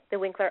Union, the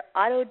Winkler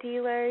Auto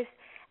Dealers,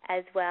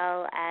 as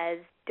well as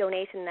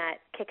donation that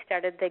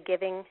kickstarted the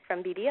giving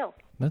from BDO.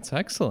 That's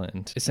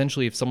excellent.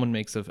 Essentially, if someone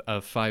makes a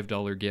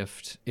 $5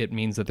 gift, it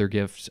means that their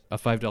gift, a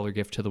 $5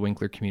 gift to the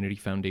Winkler Community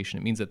Foundation,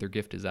 it means that their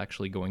gift is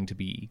actually going to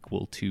be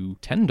equal to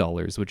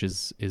 $10, which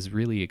is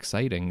really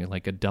exciting,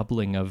 like a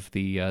doubling of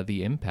the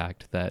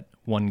impact that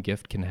one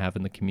gift can have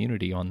in the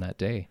community on that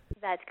day.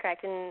 That's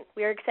correct, and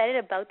we're excited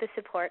about the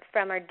support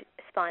from our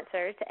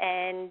sponsors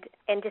and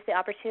just the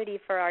opportunity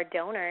for our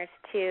donors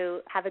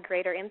to have a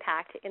greater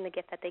impact in the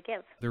gift that they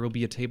give. There will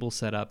be a table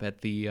set up at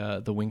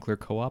the Winkler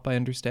Co-op, I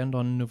understand,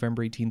 on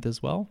November 18th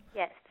as well?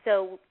 Yes,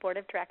 so board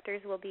of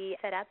directors will be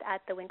set up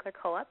at the Winkler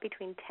Co-op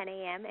between 10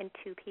 a.m. and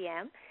 2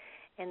 p.m.,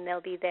 and they'll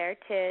be there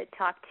to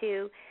talk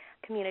to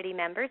community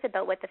members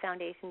about what the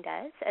foundation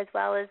does, as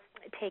well as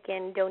take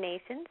in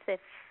donations if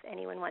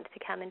anyone wants to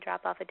come and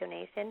drop off a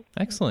donation.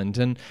 Excellent.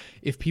 And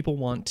if people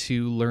want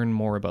to learn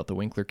more about the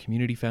Winkler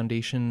Community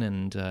Foundation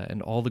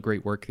and all the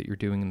great work that you're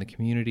doing in the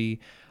community,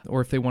 or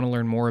if they want to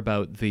learn more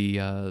about the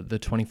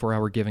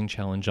 24-Hour Giving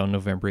Challenge on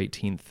November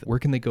 18th, where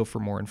can they go for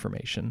more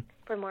information?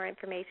 For more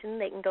information,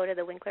 they can go to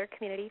the Winkler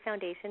Community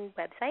Foundation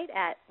website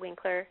at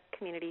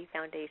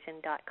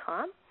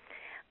winklercommunityfoundation.com,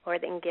 or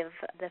they can give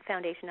the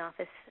foundation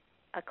office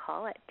a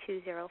call at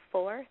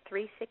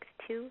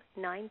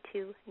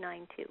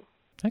 204-362-9292.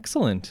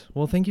 Excellent.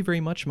 Well, thank you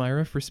very much,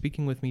 Myra, for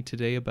speaking with me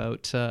today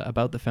about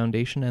the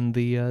foundation and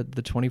the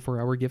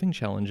 24-Hour Giving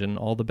Challenge, and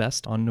all the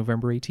best on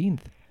November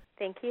 18th.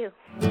 Thank you.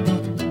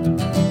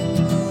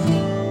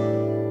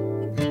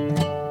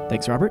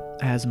 Thanks, Robert.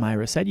 As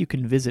Myra said, you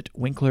can visit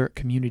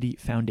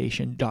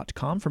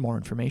winklercommunityfoundation.com for more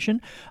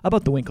information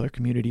about the Winkler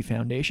Community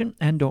Foundation.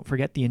 And don't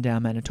forget, the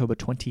Endow Manitoba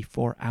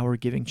 24-Hour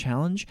Giving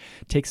Challenge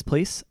takes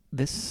place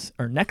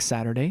next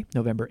Saturday,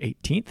 November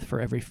 18th. For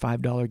every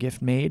 $5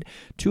 gift made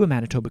to a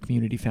Manitoba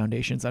Community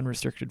Foundation's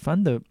unrestricted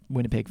fund, the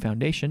Winnipeg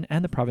Foundation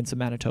and the province of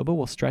Manitoba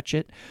will stretch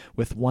it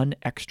with $1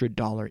 extra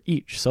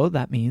each. So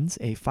that means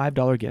a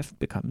 $5 gift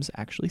becomes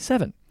actually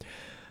 $7.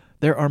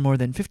 There are more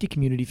than 50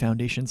 community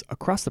foundations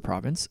across the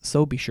province,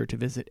 so be sure to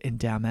visit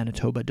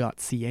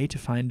endowmanitoba.ca to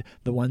find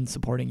the one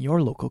supporting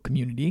your local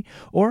community,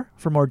 or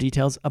for more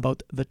details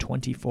about the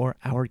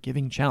 24-Hour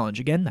Giving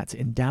Challenge. Again, that's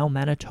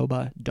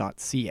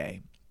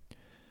endowmanitoba.ca.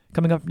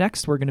 Coming up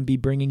next, we're going to be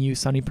bringing you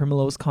Sonny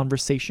Primolo's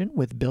conversation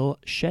with Bill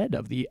Shedd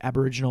of the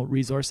Aboriginal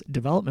Resource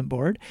Development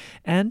Board,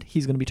 and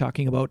he's going to be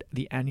talking about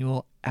the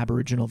annual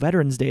Aboriginal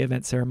Veterans Day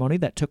event ceremony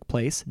that took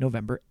place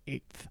November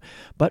 8th.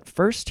 But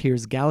first,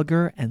 here's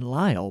Gallagher and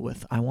Lyle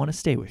with I Want to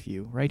Stay With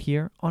You, right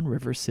here on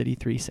River City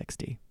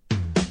 360.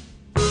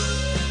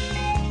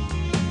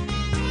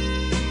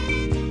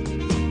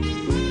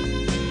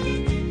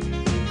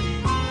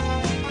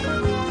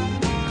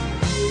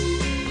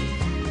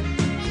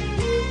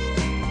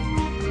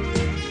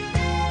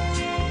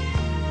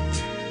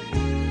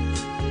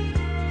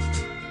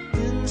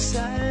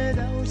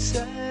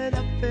 Outside,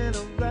 up and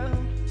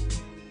around.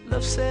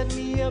 Love set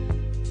me up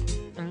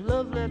and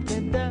love let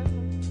me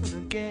down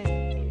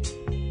again.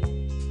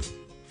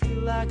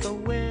 Feel like a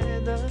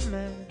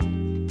weatherman.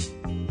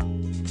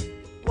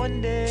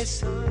 One day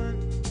sun,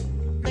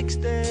 next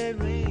day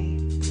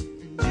rain.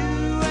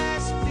 And you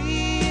ask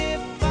me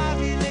if I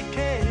really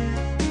care.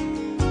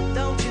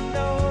 Don't you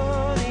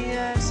know the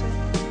answer?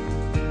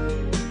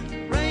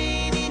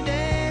 Rainy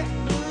day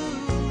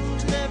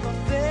blues never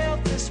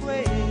felt this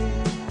way.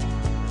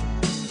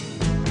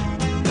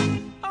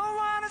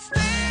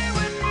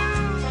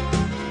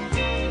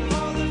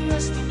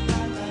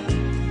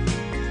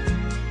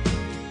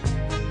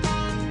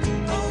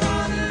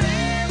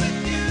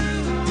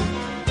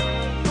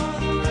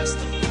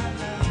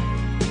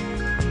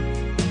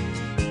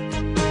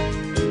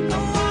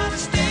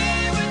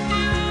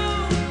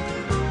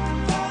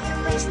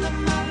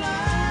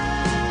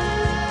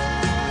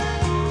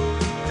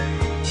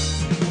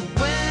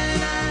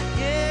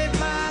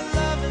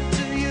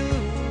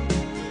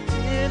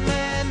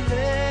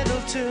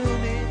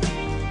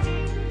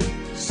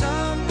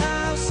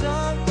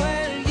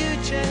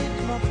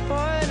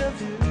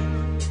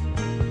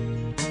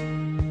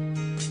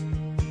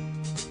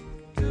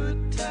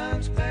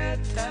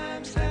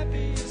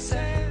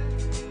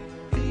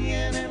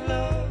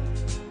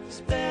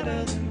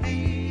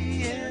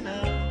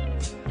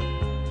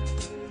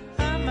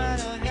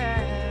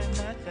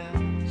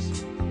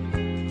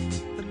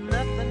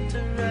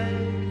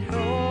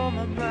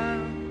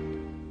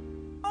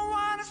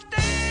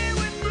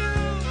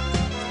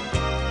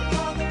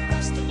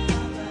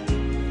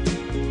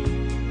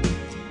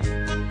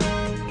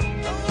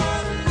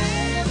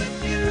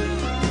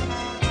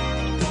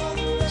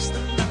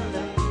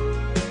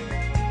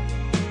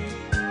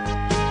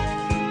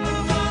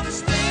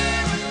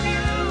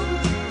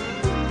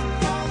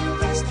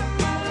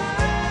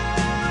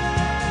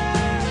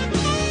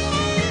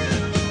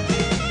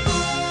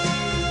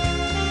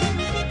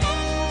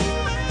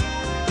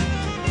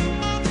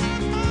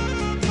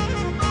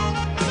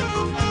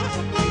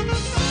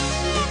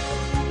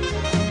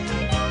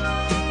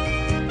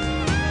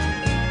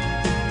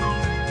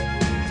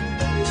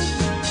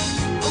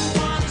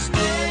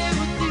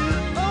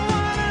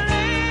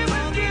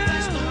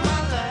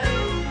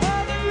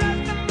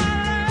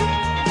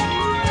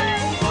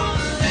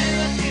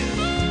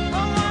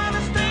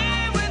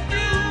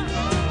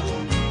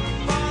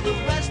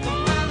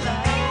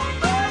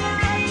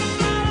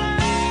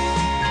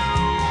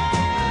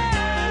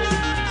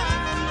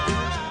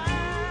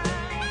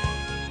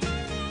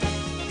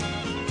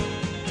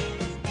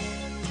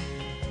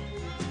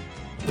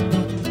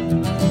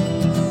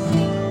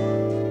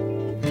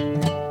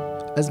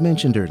 As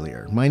mentioned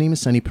earlier, my name is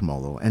Sonny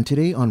Primolo, and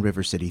today on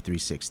River City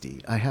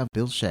 360, I have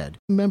Bill Shedd,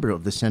 a member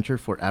of the Centre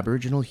for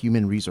Aboriginal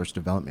Human Resource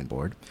Development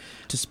Board,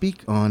 to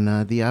speak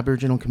on the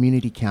Aboriginal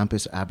Community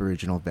Campus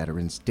Aboriginal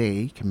Veterans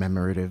Day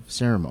commemorative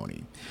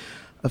ceremony.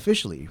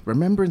 Officially,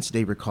 Remembrance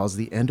Day recalls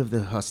the end of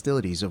the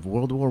hostilities of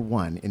World War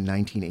I in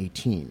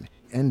 1918,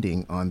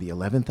 ending on the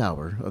 11th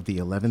hour of the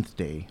 11th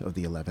day of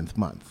the 11th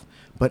month.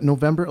 But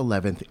November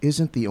 11th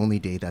isn't the only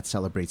day that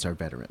celebrates our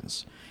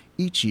veterans.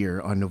 Each year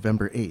on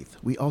November 8th,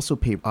 we also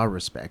pay our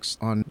respects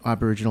on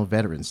Aboriginal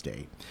Veterans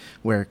Day,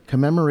 where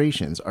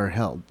commemorations are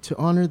held to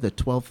honor the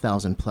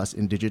 12,000 plus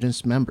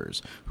Indigenous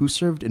members who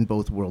served in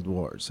both World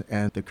Wars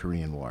and the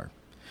Korean War.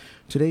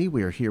 Today,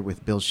 we are here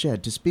with Bill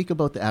Shedd to speak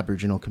about the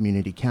Aboriginal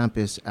Community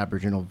Campus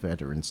Aboriginal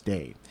Veterans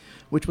Day,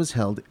 which was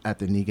held at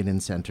the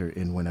Niiganan Centre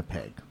in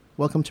Winnipeg.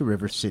 Welcome to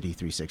River City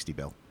 360,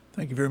 Bill.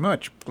 Thank you very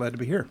much. Glad to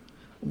be here.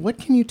 What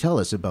can you tell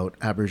us about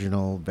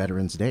Aboriginal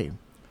Veterans Day?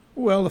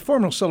 Well, the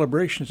formal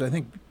celebrations, I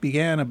think,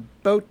 began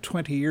about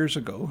 20 years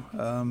ago.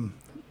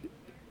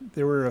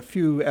 there were a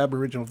few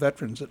Aboriginal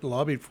veterans that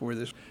lobbied for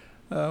this.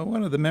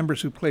 One of the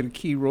members who played a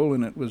key role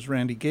in it was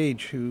Randy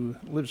Gage, who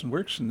lives and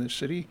works in this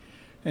city,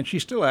 and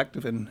she's still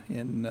active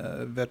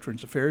in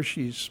Veterans Affairs.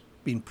 She's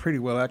been pretty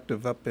well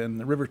active up in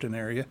the Riverton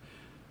area,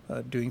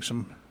 doing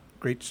some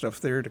great stuff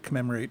there to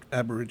commemorate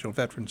Aboriginal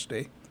Veterans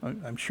Day.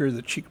 I'm sure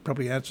that she could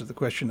probably answer the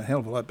question a hell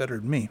of a lot better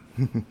than me.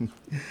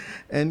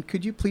 And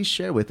could you please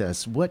share with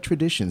us what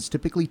traditions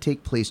typically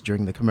take place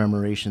during the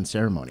commemoration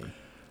ceremony?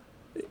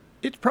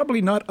 It's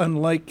probably not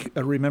unlike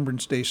a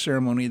Remembrance Day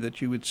ceremony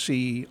that you would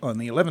see on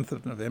the 11th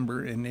of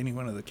November in any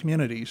one of the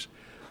communities.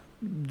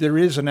 There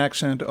is an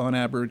accent on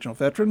Aboriginal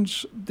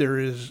veterans. There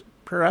is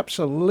perhaps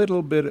a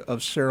little bit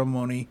of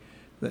ceremony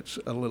that's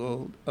a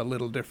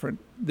little different.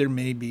 There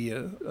may be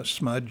a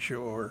smudge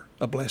or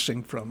a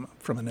blessing from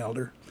an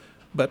elder,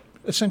 but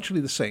essentially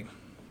the same.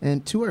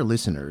 And to our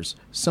listeners,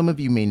 some of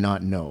you may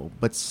not know,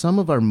 but some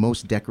of our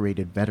most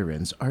decorated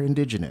veterans are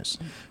Indigenous.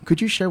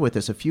 Could you share with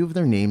us a few of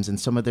their names and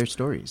some of their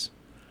stories?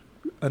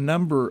 A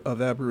number of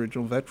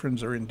Aboriginal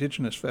veterans or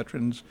Indigenous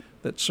veterans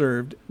that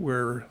served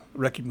were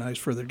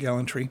recognized for their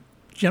gallantry,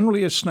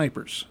 generally as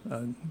snipers.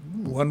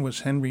 One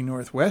was Henry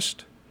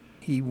Northwest.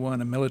 He won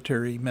a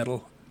military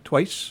medal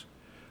twice.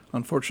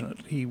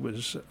 Unfortunately, he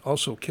was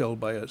also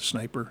killed by a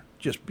sniper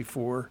just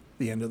before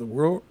the end of the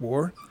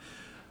war.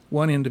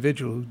 One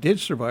individual who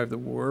did survive the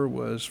war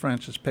was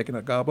Francis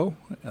Pekinagabo,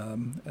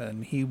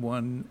 and he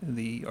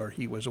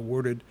was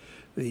awarded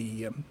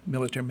the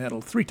military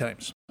medal 3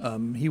 times.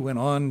 He went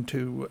on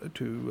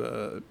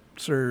to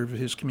serve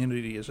his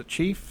community as a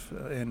chief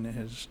and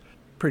is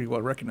pretty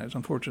well recognized.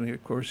 Unfortunately,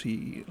 of course,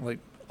 he, like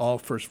all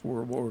First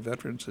World War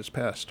veterans, has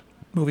passed.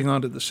 Moving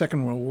on to the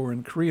Second World War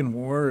and Korean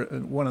War,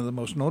 one of the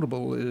most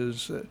notable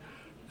is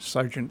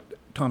Sergeant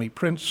Tommy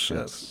Prince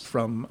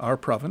from our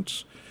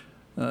province.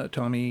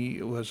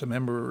 Tommy was a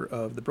member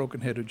of the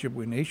Broken-Head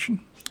Ojibwe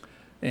Nation,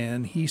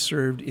 and he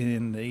served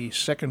in the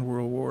Second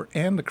World War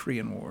and the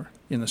Korean War.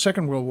 In the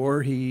Second World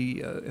War,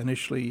 he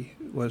initially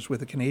was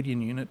with a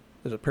Canadian unit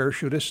as a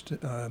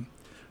parachutist,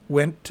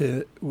 went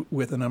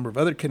with a number of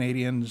other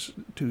Canadians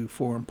to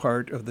form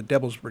part of the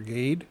Devil's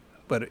Brigade,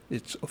 but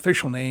its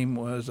official name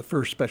was the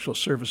 1st Special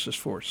Services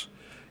Force.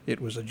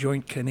 It was a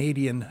joint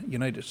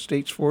Canadian-United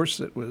States force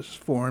that was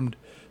formed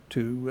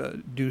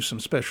to do some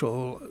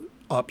special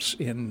ops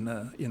in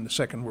the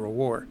Second World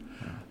War.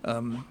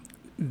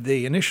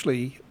 They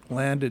initially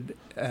landed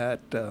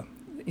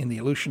in the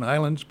Aleutian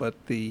Islands, but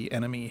the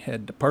enemy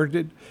had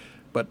departed.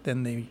 But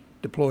then they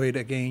deployed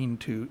again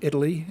to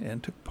Italy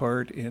and took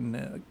part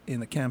in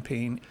the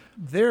campaign.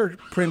 There,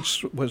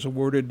 Prince was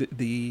awarded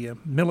the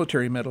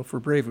military medal for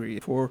bravery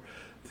for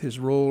his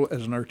role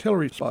as an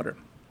artillery spotter.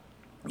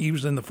 He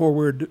was in the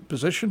forward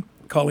position,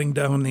 calling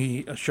down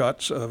the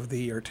shots of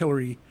the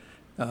artillery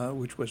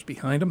which was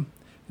behind him,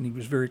 and he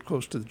was very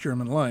close to the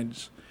German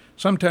lines.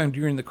 Sometime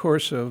during the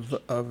course of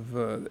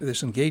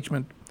this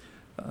engagement,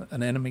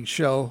 an enemy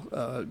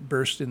shell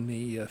burst in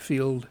the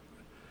field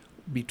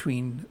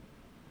between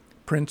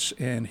Prince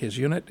and his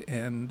unit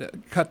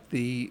and cut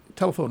the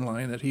telephone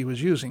line that he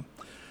was using.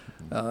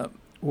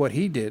 What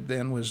he did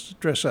then was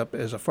dress up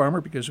as a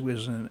farmer because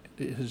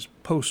his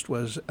post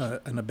was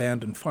an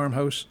abandoned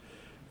farmhouse,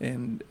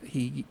 and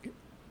he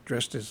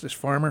dressed as this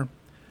farmer,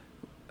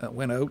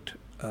 went out,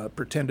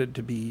 pretended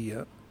to be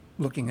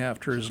looking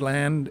after his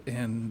land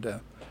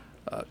and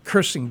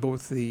cursing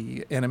both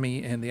the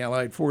enemy and the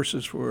Allied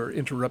forces for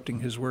interrupting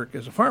his work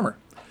as a farmer.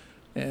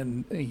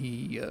 And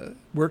he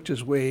worked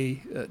his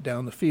way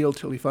down the field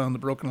till he found the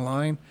broken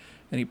line,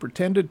 and he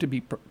pretended to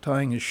be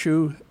tying his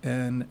shoe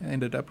and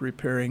ended up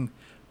repairing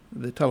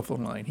the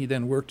telephone line. He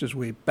then worked his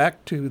way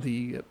back to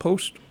the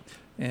post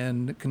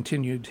and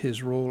continued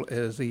his role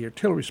as the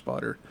artillery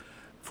spotter.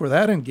 For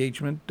that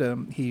engagement,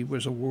 he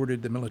was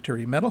awarded the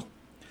military medal,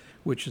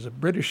 which is a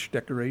British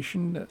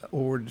decoration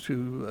awarded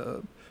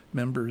to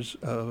members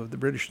of the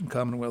British and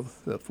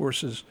Commonwealth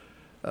forces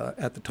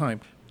at the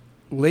time.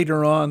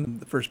 Later on,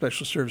 the 1st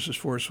Special Services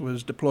Force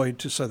was deployed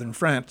to southern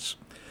France,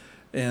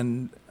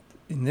 and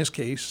in this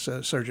case,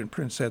 Sergeant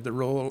Prince had the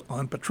role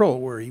on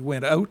patrol, where he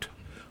went out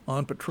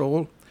on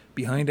patrol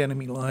behind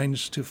enemy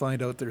lines to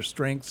find out their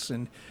strengths,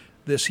 and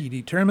this he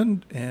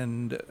determined,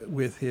 and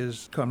with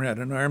his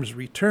comrade-in-arms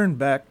returned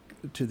back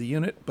to the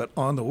unit, but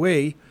on the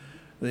way,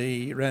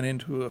 they ran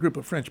into a group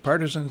of French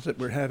partisans that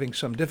were having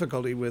some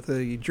difficulty with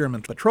a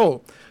German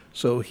patrol.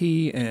 So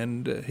he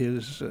and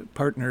his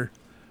partner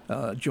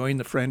joined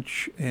the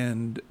French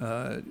and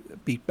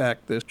beat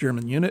back this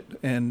German unit,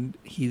 and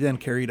he then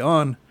carried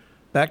on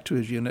back to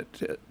his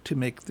unit to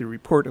make the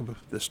report of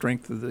the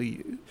strength of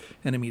the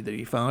enemy that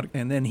he found,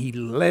 and then he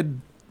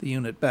led the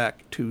unit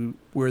back to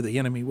where the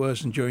enemy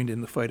was and joined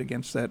in the fight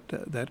against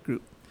that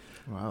group.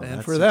 Wow,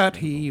 and for that,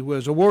 he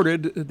was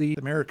awarded the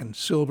American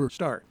Silver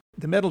Star.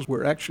 The medals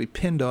were actually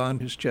pinned on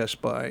his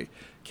chest by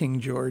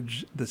King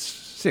George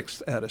VI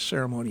at a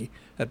ceremony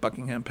at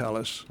Buckingham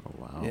Palace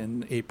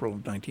in April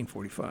of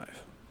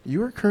 1945.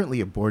 You are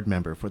currently a board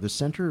member for the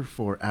Center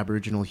for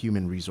Aboriginal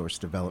Human Resource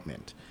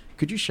Development.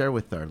 Could you share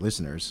with our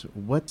listeners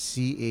what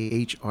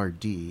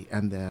CAHRD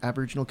and the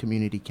Aboriginal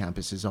Community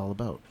Campus is all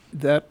about?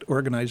 That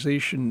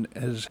organization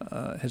has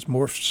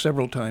morphed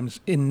several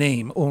times in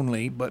name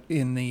only, but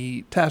in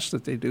the tasks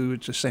that they do,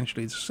 it's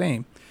essentially the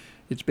same.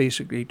 It's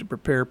basically to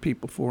prepare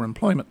people for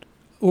employment.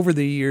 Over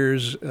the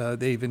years,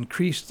 they've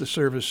increased the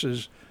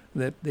services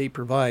that they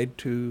provide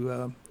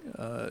to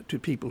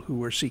people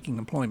who are seeking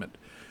employment.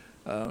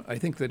 I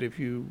think that if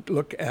you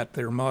look at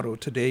their motto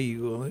today,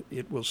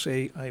 it will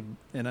say,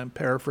 and I'm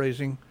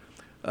paraphrasing,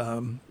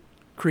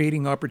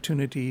 creating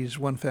opportunities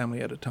one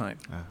family at a time,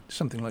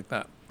 something like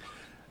that.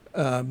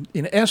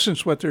 In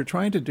essence, what they're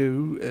trying to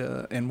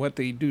do, and what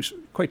they do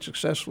quite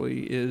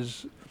successfully,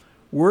 is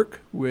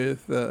work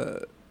with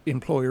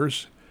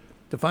employers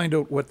to find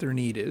out what their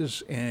need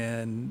is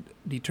and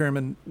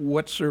determine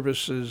what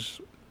services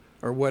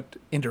or what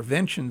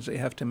interventions they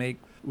have to make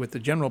with the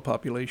general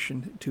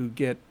population to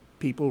get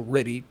people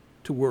ready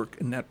to work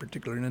in that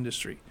particular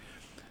industry.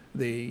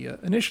 They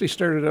initially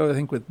started out, I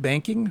think, with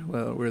banking,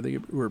 where they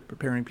were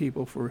preparing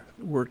people for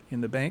work in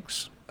the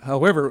banks.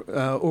 However,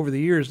 over the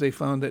years, they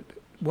found that,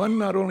 one,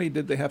 not only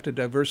did they have to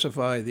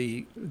diversify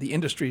the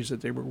industries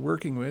that they were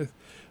working with,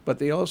 but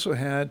they also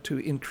had to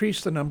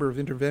increase the number of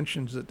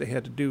interventions that they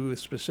had to do with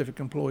specific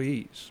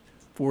employees.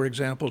 For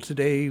example,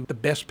 today, the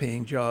best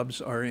paying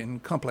jobs are in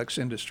complex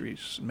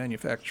industries,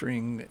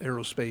 manufacturing,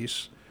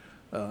 aerospace,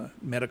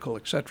 medical,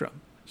 etc.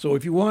 So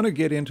if you want to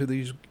get into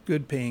these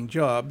good paying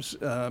jobs,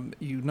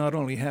 you not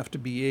only have to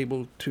be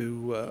able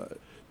to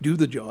do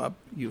the job,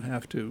 you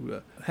have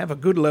to have a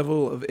good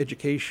level of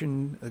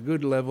education, a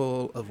good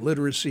level of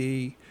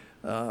literacy.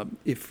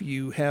 If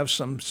you have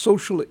some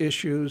social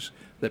issues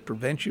that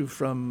prevent you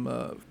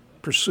from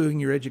pursuing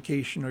your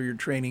education or your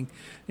training,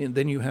 and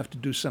then you have to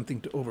do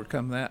something to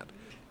overcome that.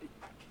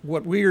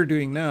 What we are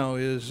doing now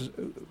is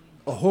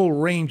a whole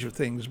range of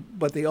things,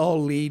 but they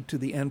all lead to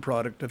the end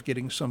product of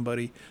getting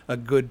somebody a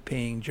good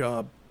paying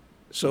job.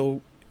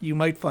 So you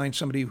might find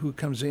somebody who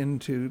comes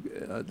into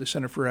the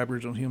Center for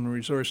Aboriginal Human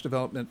Resource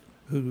Development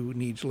who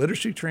needs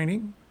literacy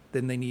training,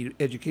 then they need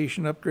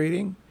education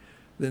upgrading,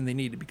 then they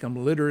need to become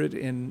literate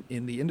in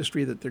the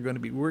industry that they're going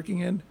to be working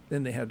in,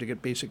 then they have to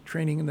get basic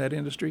training in that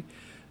industry.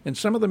 And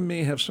some of them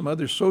may have some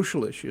other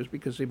social issues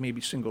because they may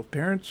be single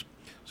parents.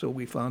 So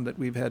we found that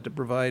we've had to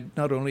provide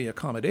not only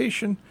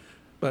accommodation,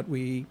 but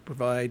we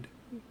provide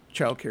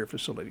childcare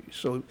facilities.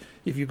 So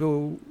if you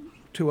go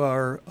to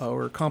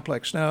our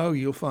complex now,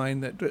 you'll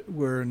find that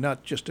we're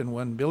not just in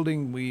one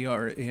building, we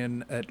are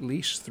in at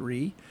least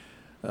three.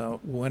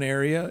 One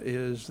area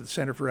is the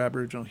Center for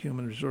Aboriginal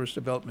Human Resource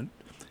Development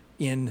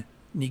in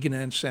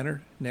Niiganan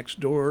Center. Next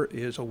door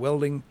is a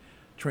welding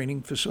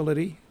training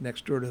facility.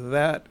 Next door to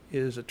that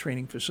is a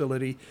training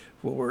facility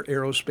for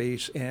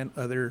aerospace and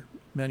other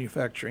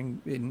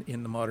manufacturing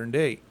in the modern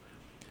day.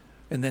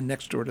 And then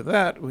next door to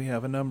that, we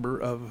have a number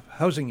of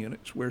housing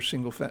units where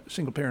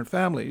single-parent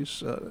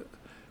families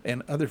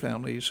and other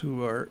families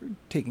who are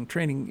taking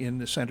training in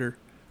the center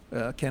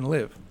can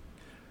live.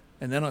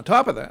 And then on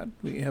top of that,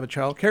 we have a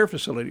child care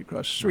facility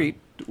across the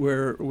street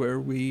where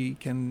we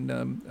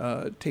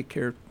can take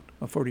care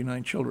of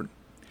 49 children.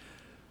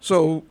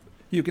 So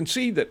you can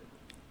see that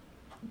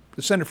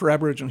the Center for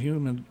Aboriginal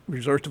Human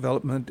Resource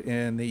Development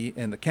and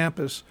the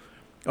campus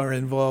are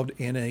involved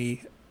in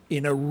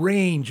a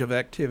range of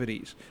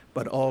activities,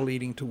 but all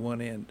leading to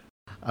one end.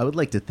 I would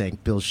like to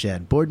thank Bill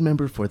Shedd, board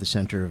member for the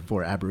Center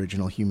for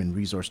Aboriginal Human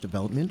Resource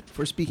Development,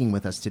 for speaking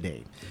with us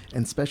today.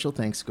 And special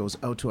thanks goes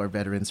out to our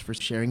veterans for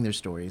sharing their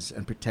stories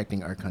and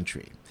protecting our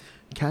country.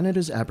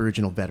 Canada's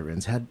Aboriginal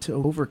veterans had to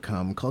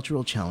overcome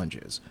cultural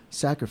challenges,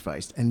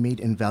 sacrificed, and made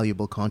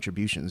invaluable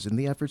contributions in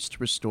the efforts to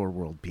restore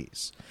world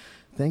peace.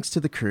 Thanks to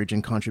the courage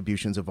and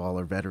contributions of all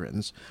our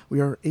veterans, we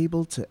are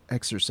able to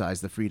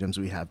exercise the freedoms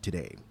we have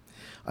today.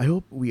 I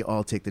hope we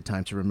all take the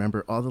time to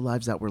remember all the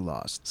lives that were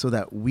lost so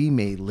that we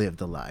may live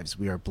the lives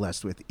we are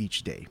blessed with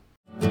each day.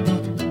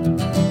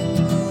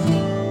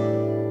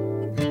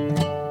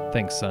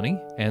 Thanks, Sonny.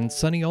 And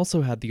Sonny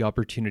also had the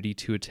opportunity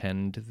to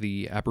attend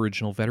the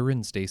Aboriginal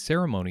Veterans Day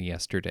ceremony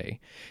yesterday.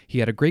 He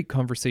had a great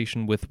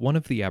conversation with one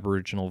of the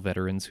Aboriginal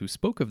veterans who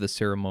spoke of the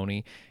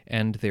ceremony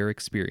and their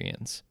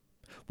experience.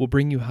 We'll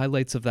bring you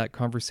highlights of that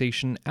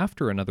conversation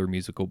after another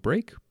musical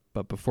break.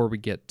 But before we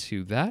get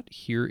to that,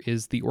 here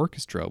is the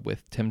orchestra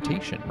with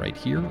Temptation right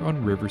here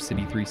on River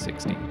City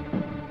 360.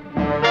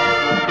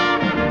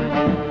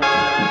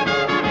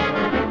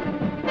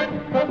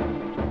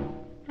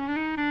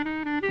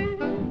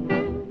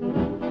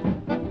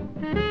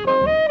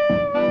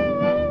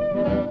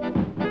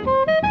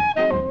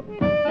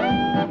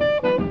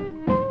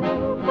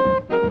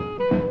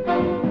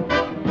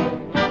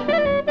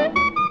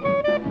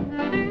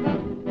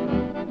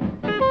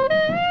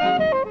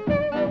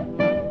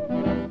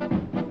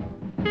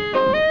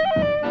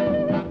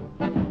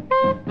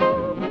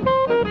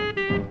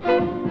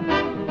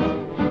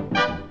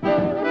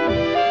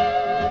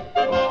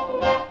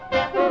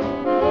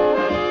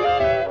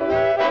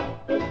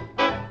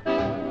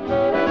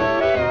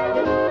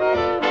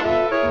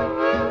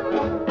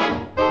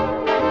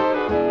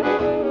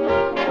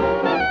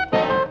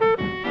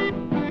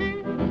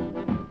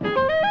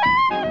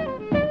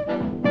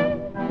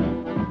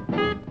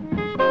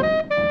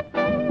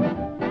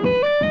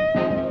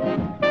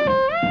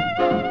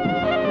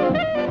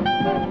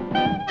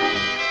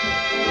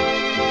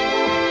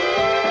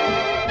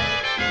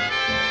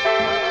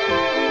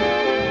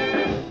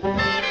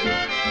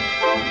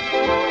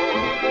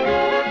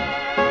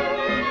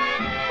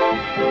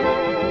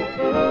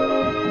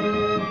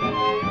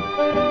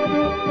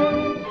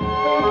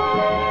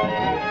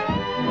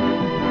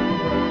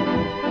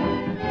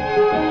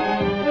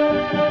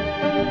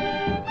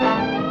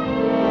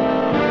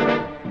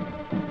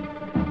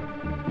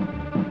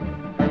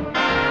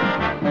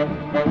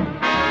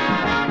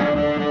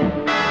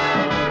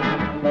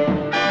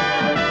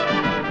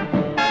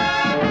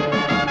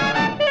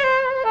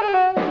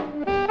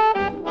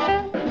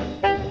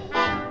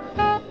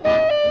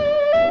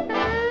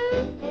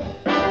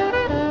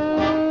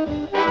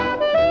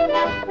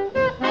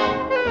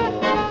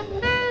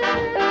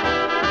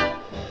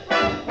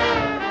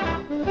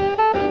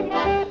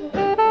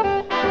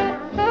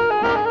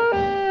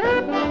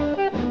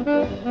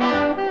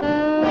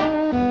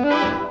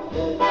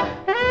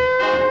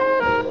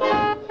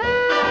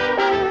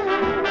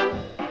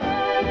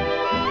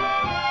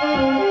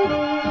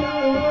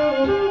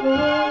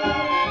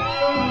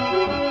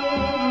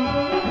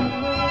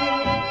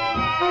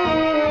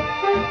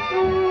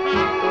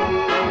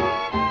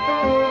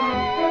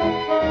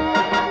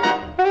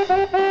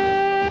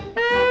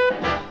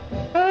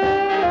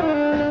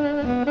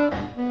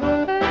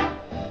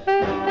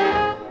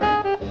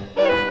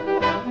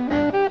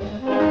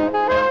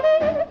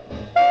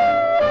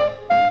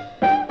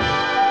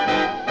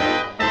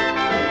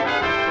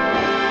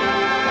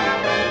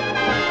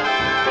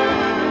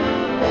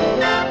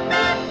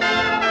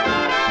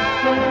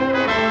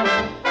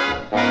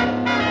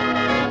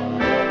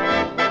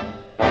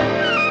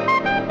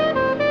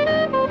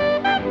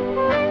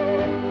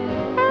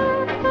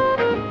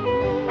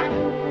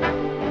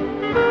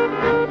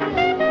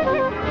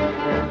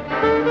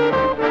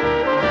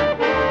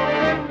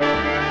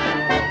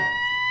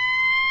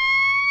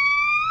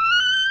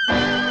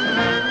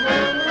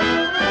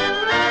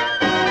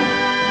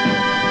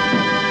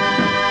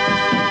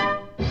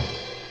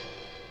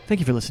 Thank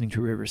you for listening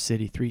to River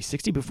City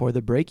 360. Before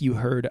the break, you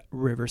heard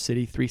River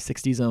City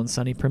 360's own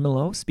Sonny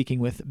Primolo speaking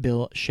with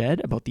Bill Shed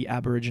about the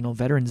Aboriginal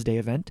Veterans Day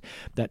event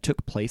that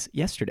took place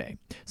yesterday.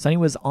 Sonny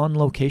was on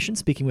location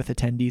speaking with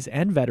attendees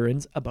and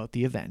veterans about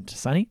the event.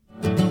 Sonny?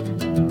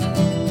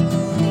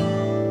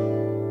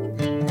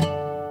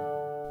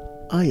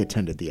 I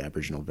attended the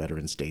Aboriginal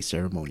Veterans Day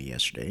ceremony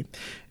yesterday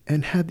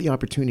and had the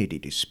opportunity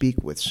to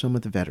speak with some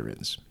of the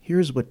veterans.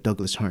 Here's what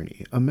Douglas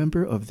Harney, a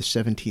member of the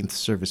 17th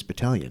Service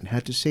Battalion,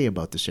 had to say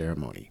about the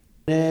ceremony.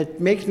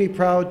 It makes me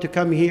proud to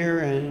come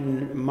here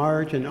and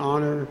march in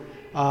honor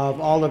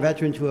of all the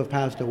veterans who have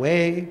passed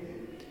away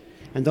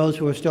and those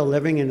who are still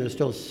living and are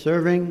still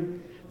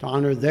serving, to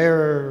honor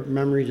their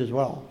memories as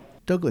well.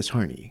 Douglas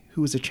Harney,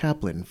 who is a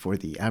chaplain for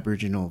the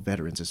Aboriginal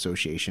Veterans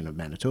Association of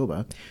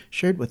Manitoba,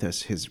 shared with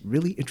us his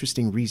really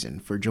interesting reason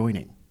for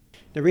joining.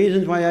 The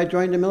reasons why I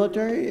joined the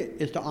military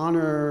is to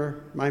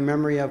honor my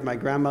memory of my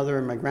grandmother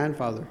and my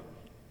grandfather.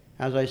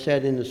 As I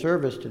said in the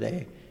service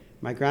today,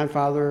 my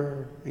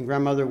grandfather and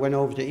grandmother went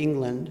over to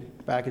England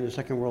back in the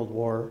Second World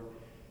War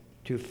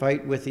to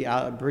fight with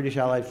the British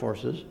Allied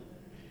forces.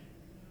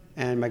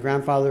 And my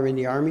grandfather in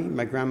the Army,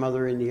 my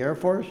grandmother in the Air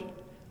Force,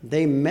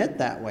 they met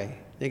that way.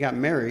 They got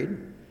married,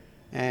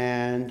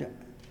 and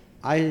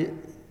I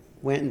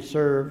went and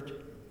served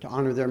to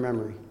honor their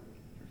memory.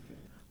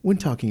 When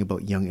talking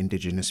about young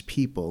Indigenous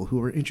people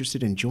who are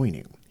interested in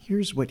joining,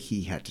 here's what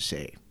he had to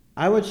say.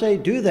 I would say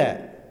do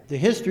that. The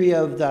history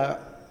of the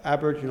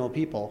Aboriginal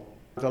people,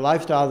 the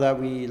lifestyle that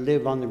we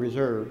live on the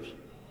reserves,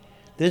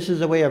 this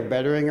is a way of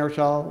bettering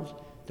ourselves,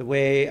 the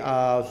way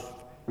of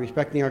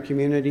respecting our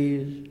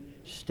communities,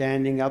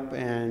 standing up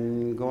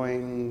and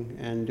going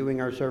and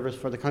doing our service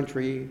for the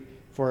country,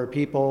 for our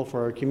people,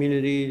 for our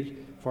communities,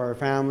 for our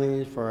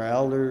families, for our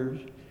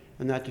elders,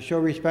 and that to show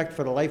respect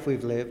for the life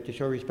we've lived, to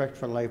show respect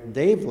for the life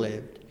they've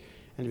lived,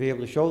 and to be able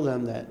to show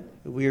them that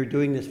we are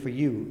doing this for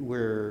you.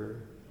 We're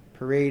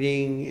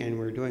parading and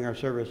we're doing our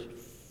service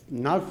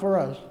not for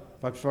us,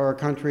 but for our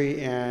country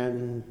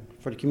and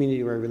for the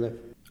community where we live.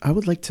 I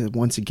would like to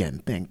once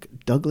again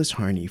thank Douglas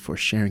Harney for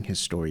sharing his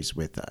stories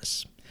with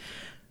us.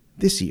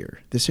 This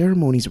year, the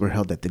ceremonies were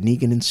held at the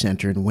Neeganon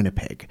Center in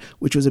Winnipeg,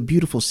 which was a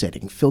beautiful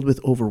setting filled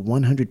with over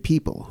 100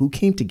 people who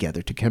came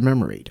together to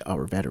commemorate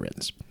our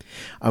veterans.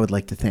 I would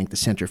like to thank the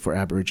Center for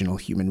Aboriginal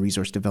Human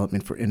Resource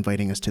Development for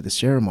inviting us to the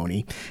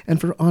ceremony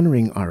and for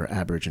honoring our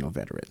Aboriginal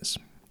veterans.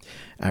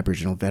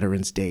 Aboriginal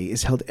Veterans Day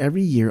is held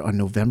every year on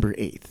November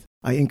 8th.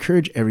 I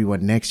encourage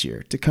everyone next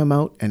year to come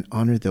out and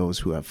honor those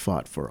who have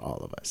fought for all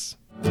of us.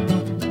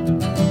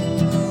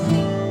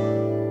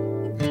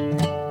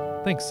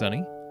 Thanks,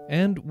 Sonny.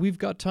 And we've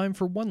got time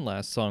for one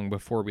last song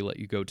before we let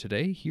you go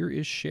today. Here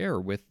is Cher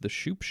with the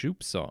Shoop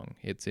Shoop song.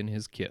 It's In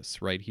His Kiss,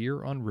 right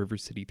here on River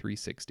City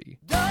 360.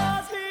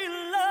 Does he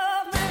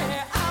love me?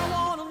 I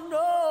want to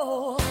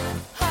know.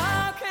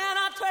 How can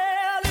I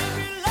tell if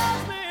he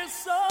loves me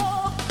so?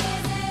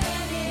 Is it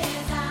in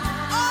his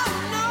eyes? Oh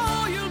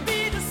no, you'll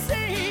be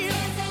deceived.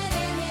 Is it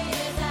in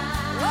his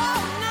eyes? Oh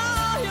no,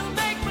 he'll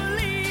make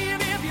believe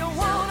if you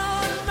want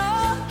to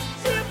know.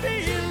 If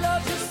he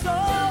loves you so,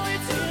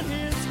 it's in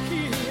his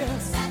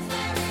kiss. That's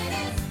where it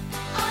is.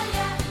 Oh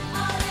yeah,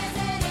 or is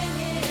it in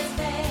his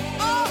face?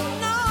 Oh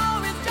no,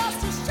 it's just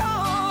as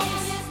strong. In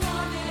his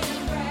warm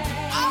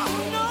embrace. Oh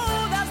no,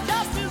 that's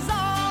just his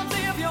arms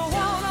if you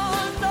wanna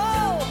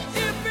know.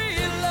 If he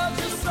loves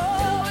you so,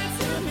 it's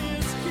in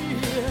his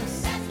kiss.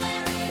 That's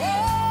where it is.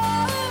 Oh,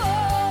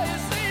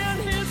 it's in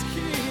his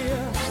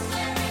kiss. That's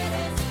where it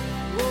is.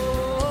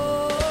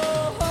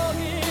 Oh, hug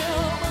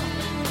him,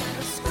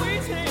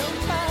 squeeze him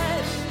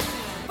tight,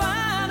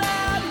 find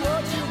out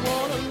what you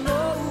wanna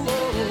know.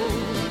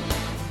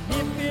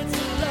 If it's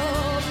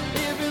love,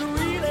 if it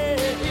really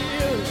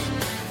is,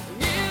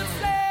 it's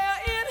there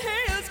in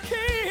his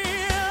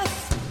kiss.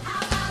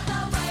 How about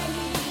the way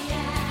he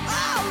acts?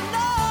 Oh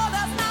no,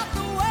 that's not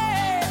the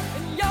way.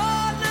 And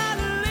you're not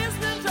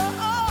listening to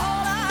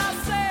all I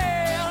say.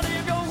 And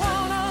if you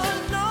wanna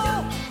know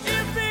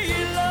if he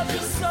loves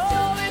you so,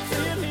 it's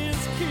in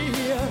his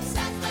kiss.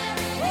 That's where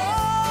it is. Oh,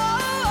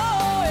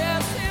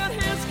 yes, in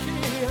his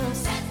kiss.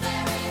 That's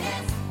where it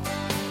is.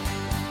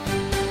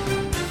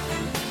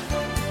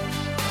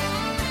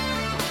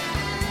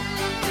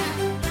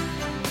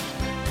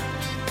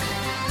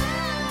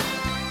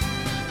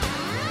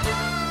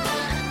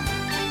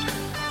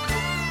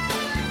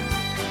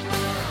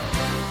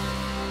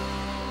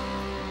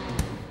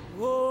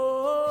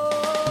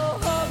 Oh,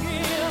 hug him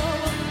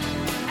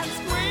and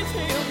squeeze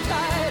him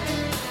tight.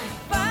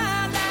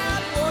 Find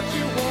out what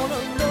you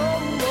wanna know.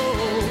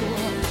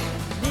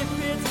 If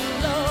it's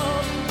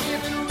love,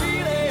 if it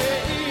really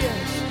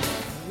is,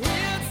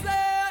 it's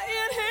there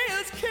in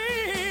his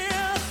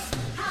kiss.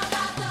 How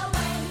about the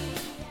way he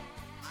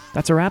acts?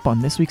 That's a wrap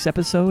on this week's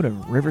episode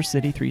of River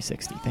City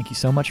 360. Thank you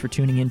so much for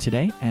tuning in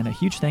today, and a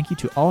huge thank you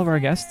to all of our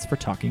guests for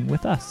talking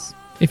with us.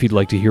 If you'd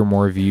like to hear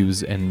more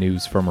views and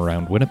news from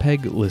around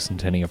Winnipeg, listen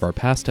to any of our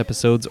past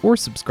episodes, or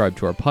subscribe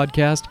to our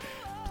podcast,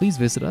 please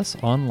visit us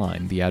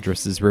online. The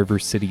address is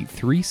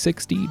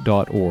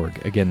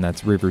rivercity360.org. Again,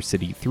 that's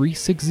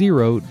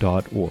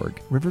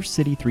rivercity360.org. River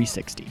City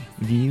 360,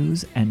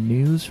 Views and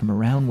News from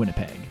Around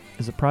Winnipeg,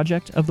 is a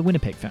project of the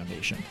Winnipeg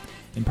Foundation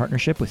in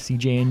partnership with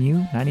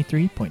CJNU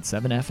 93.7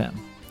 FM.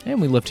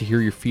 And we'd love to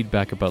hear your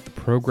feedback about the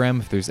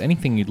program. If there's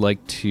anything you'd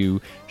like to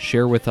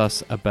share with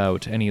us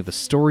about any of the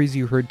stories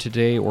you heard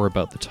today or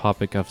about the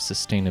topic of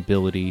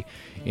sustainability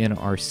in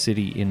our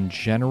city in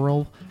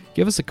general,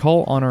 give us a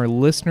call on our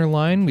listener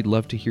line. We'd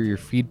love to hear your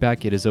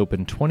feedback. It is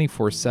open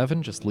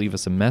 24/7. Just leave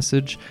us a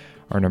message.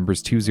 Our number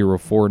is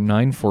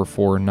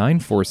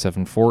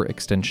 204-944-9474,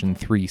 extension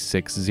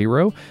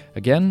 360.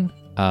 Again,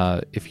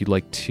 if you'd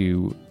like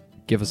to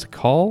give us a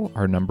call,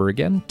 our number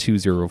again,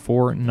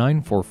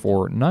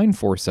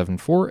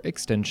 204-944-9474,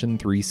 extension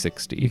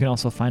 360. You can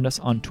also find us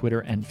on Twitter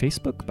and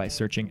Facebook by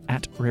searching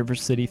at River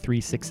City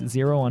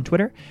 360 on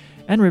Twitter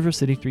and River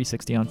City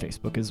 360 on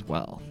Facebook as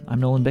well.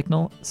 I'm Nolan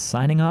Bicknell,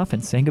 signing off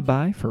and saying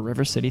goodbye for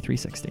River City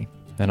 360.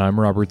 And I'm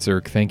Robert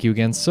Zirk. Thank you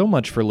again so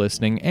much for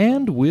listening,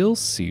 and we'll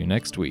see you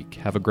next week.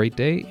 Have a great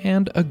day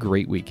and a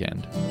great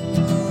weekend.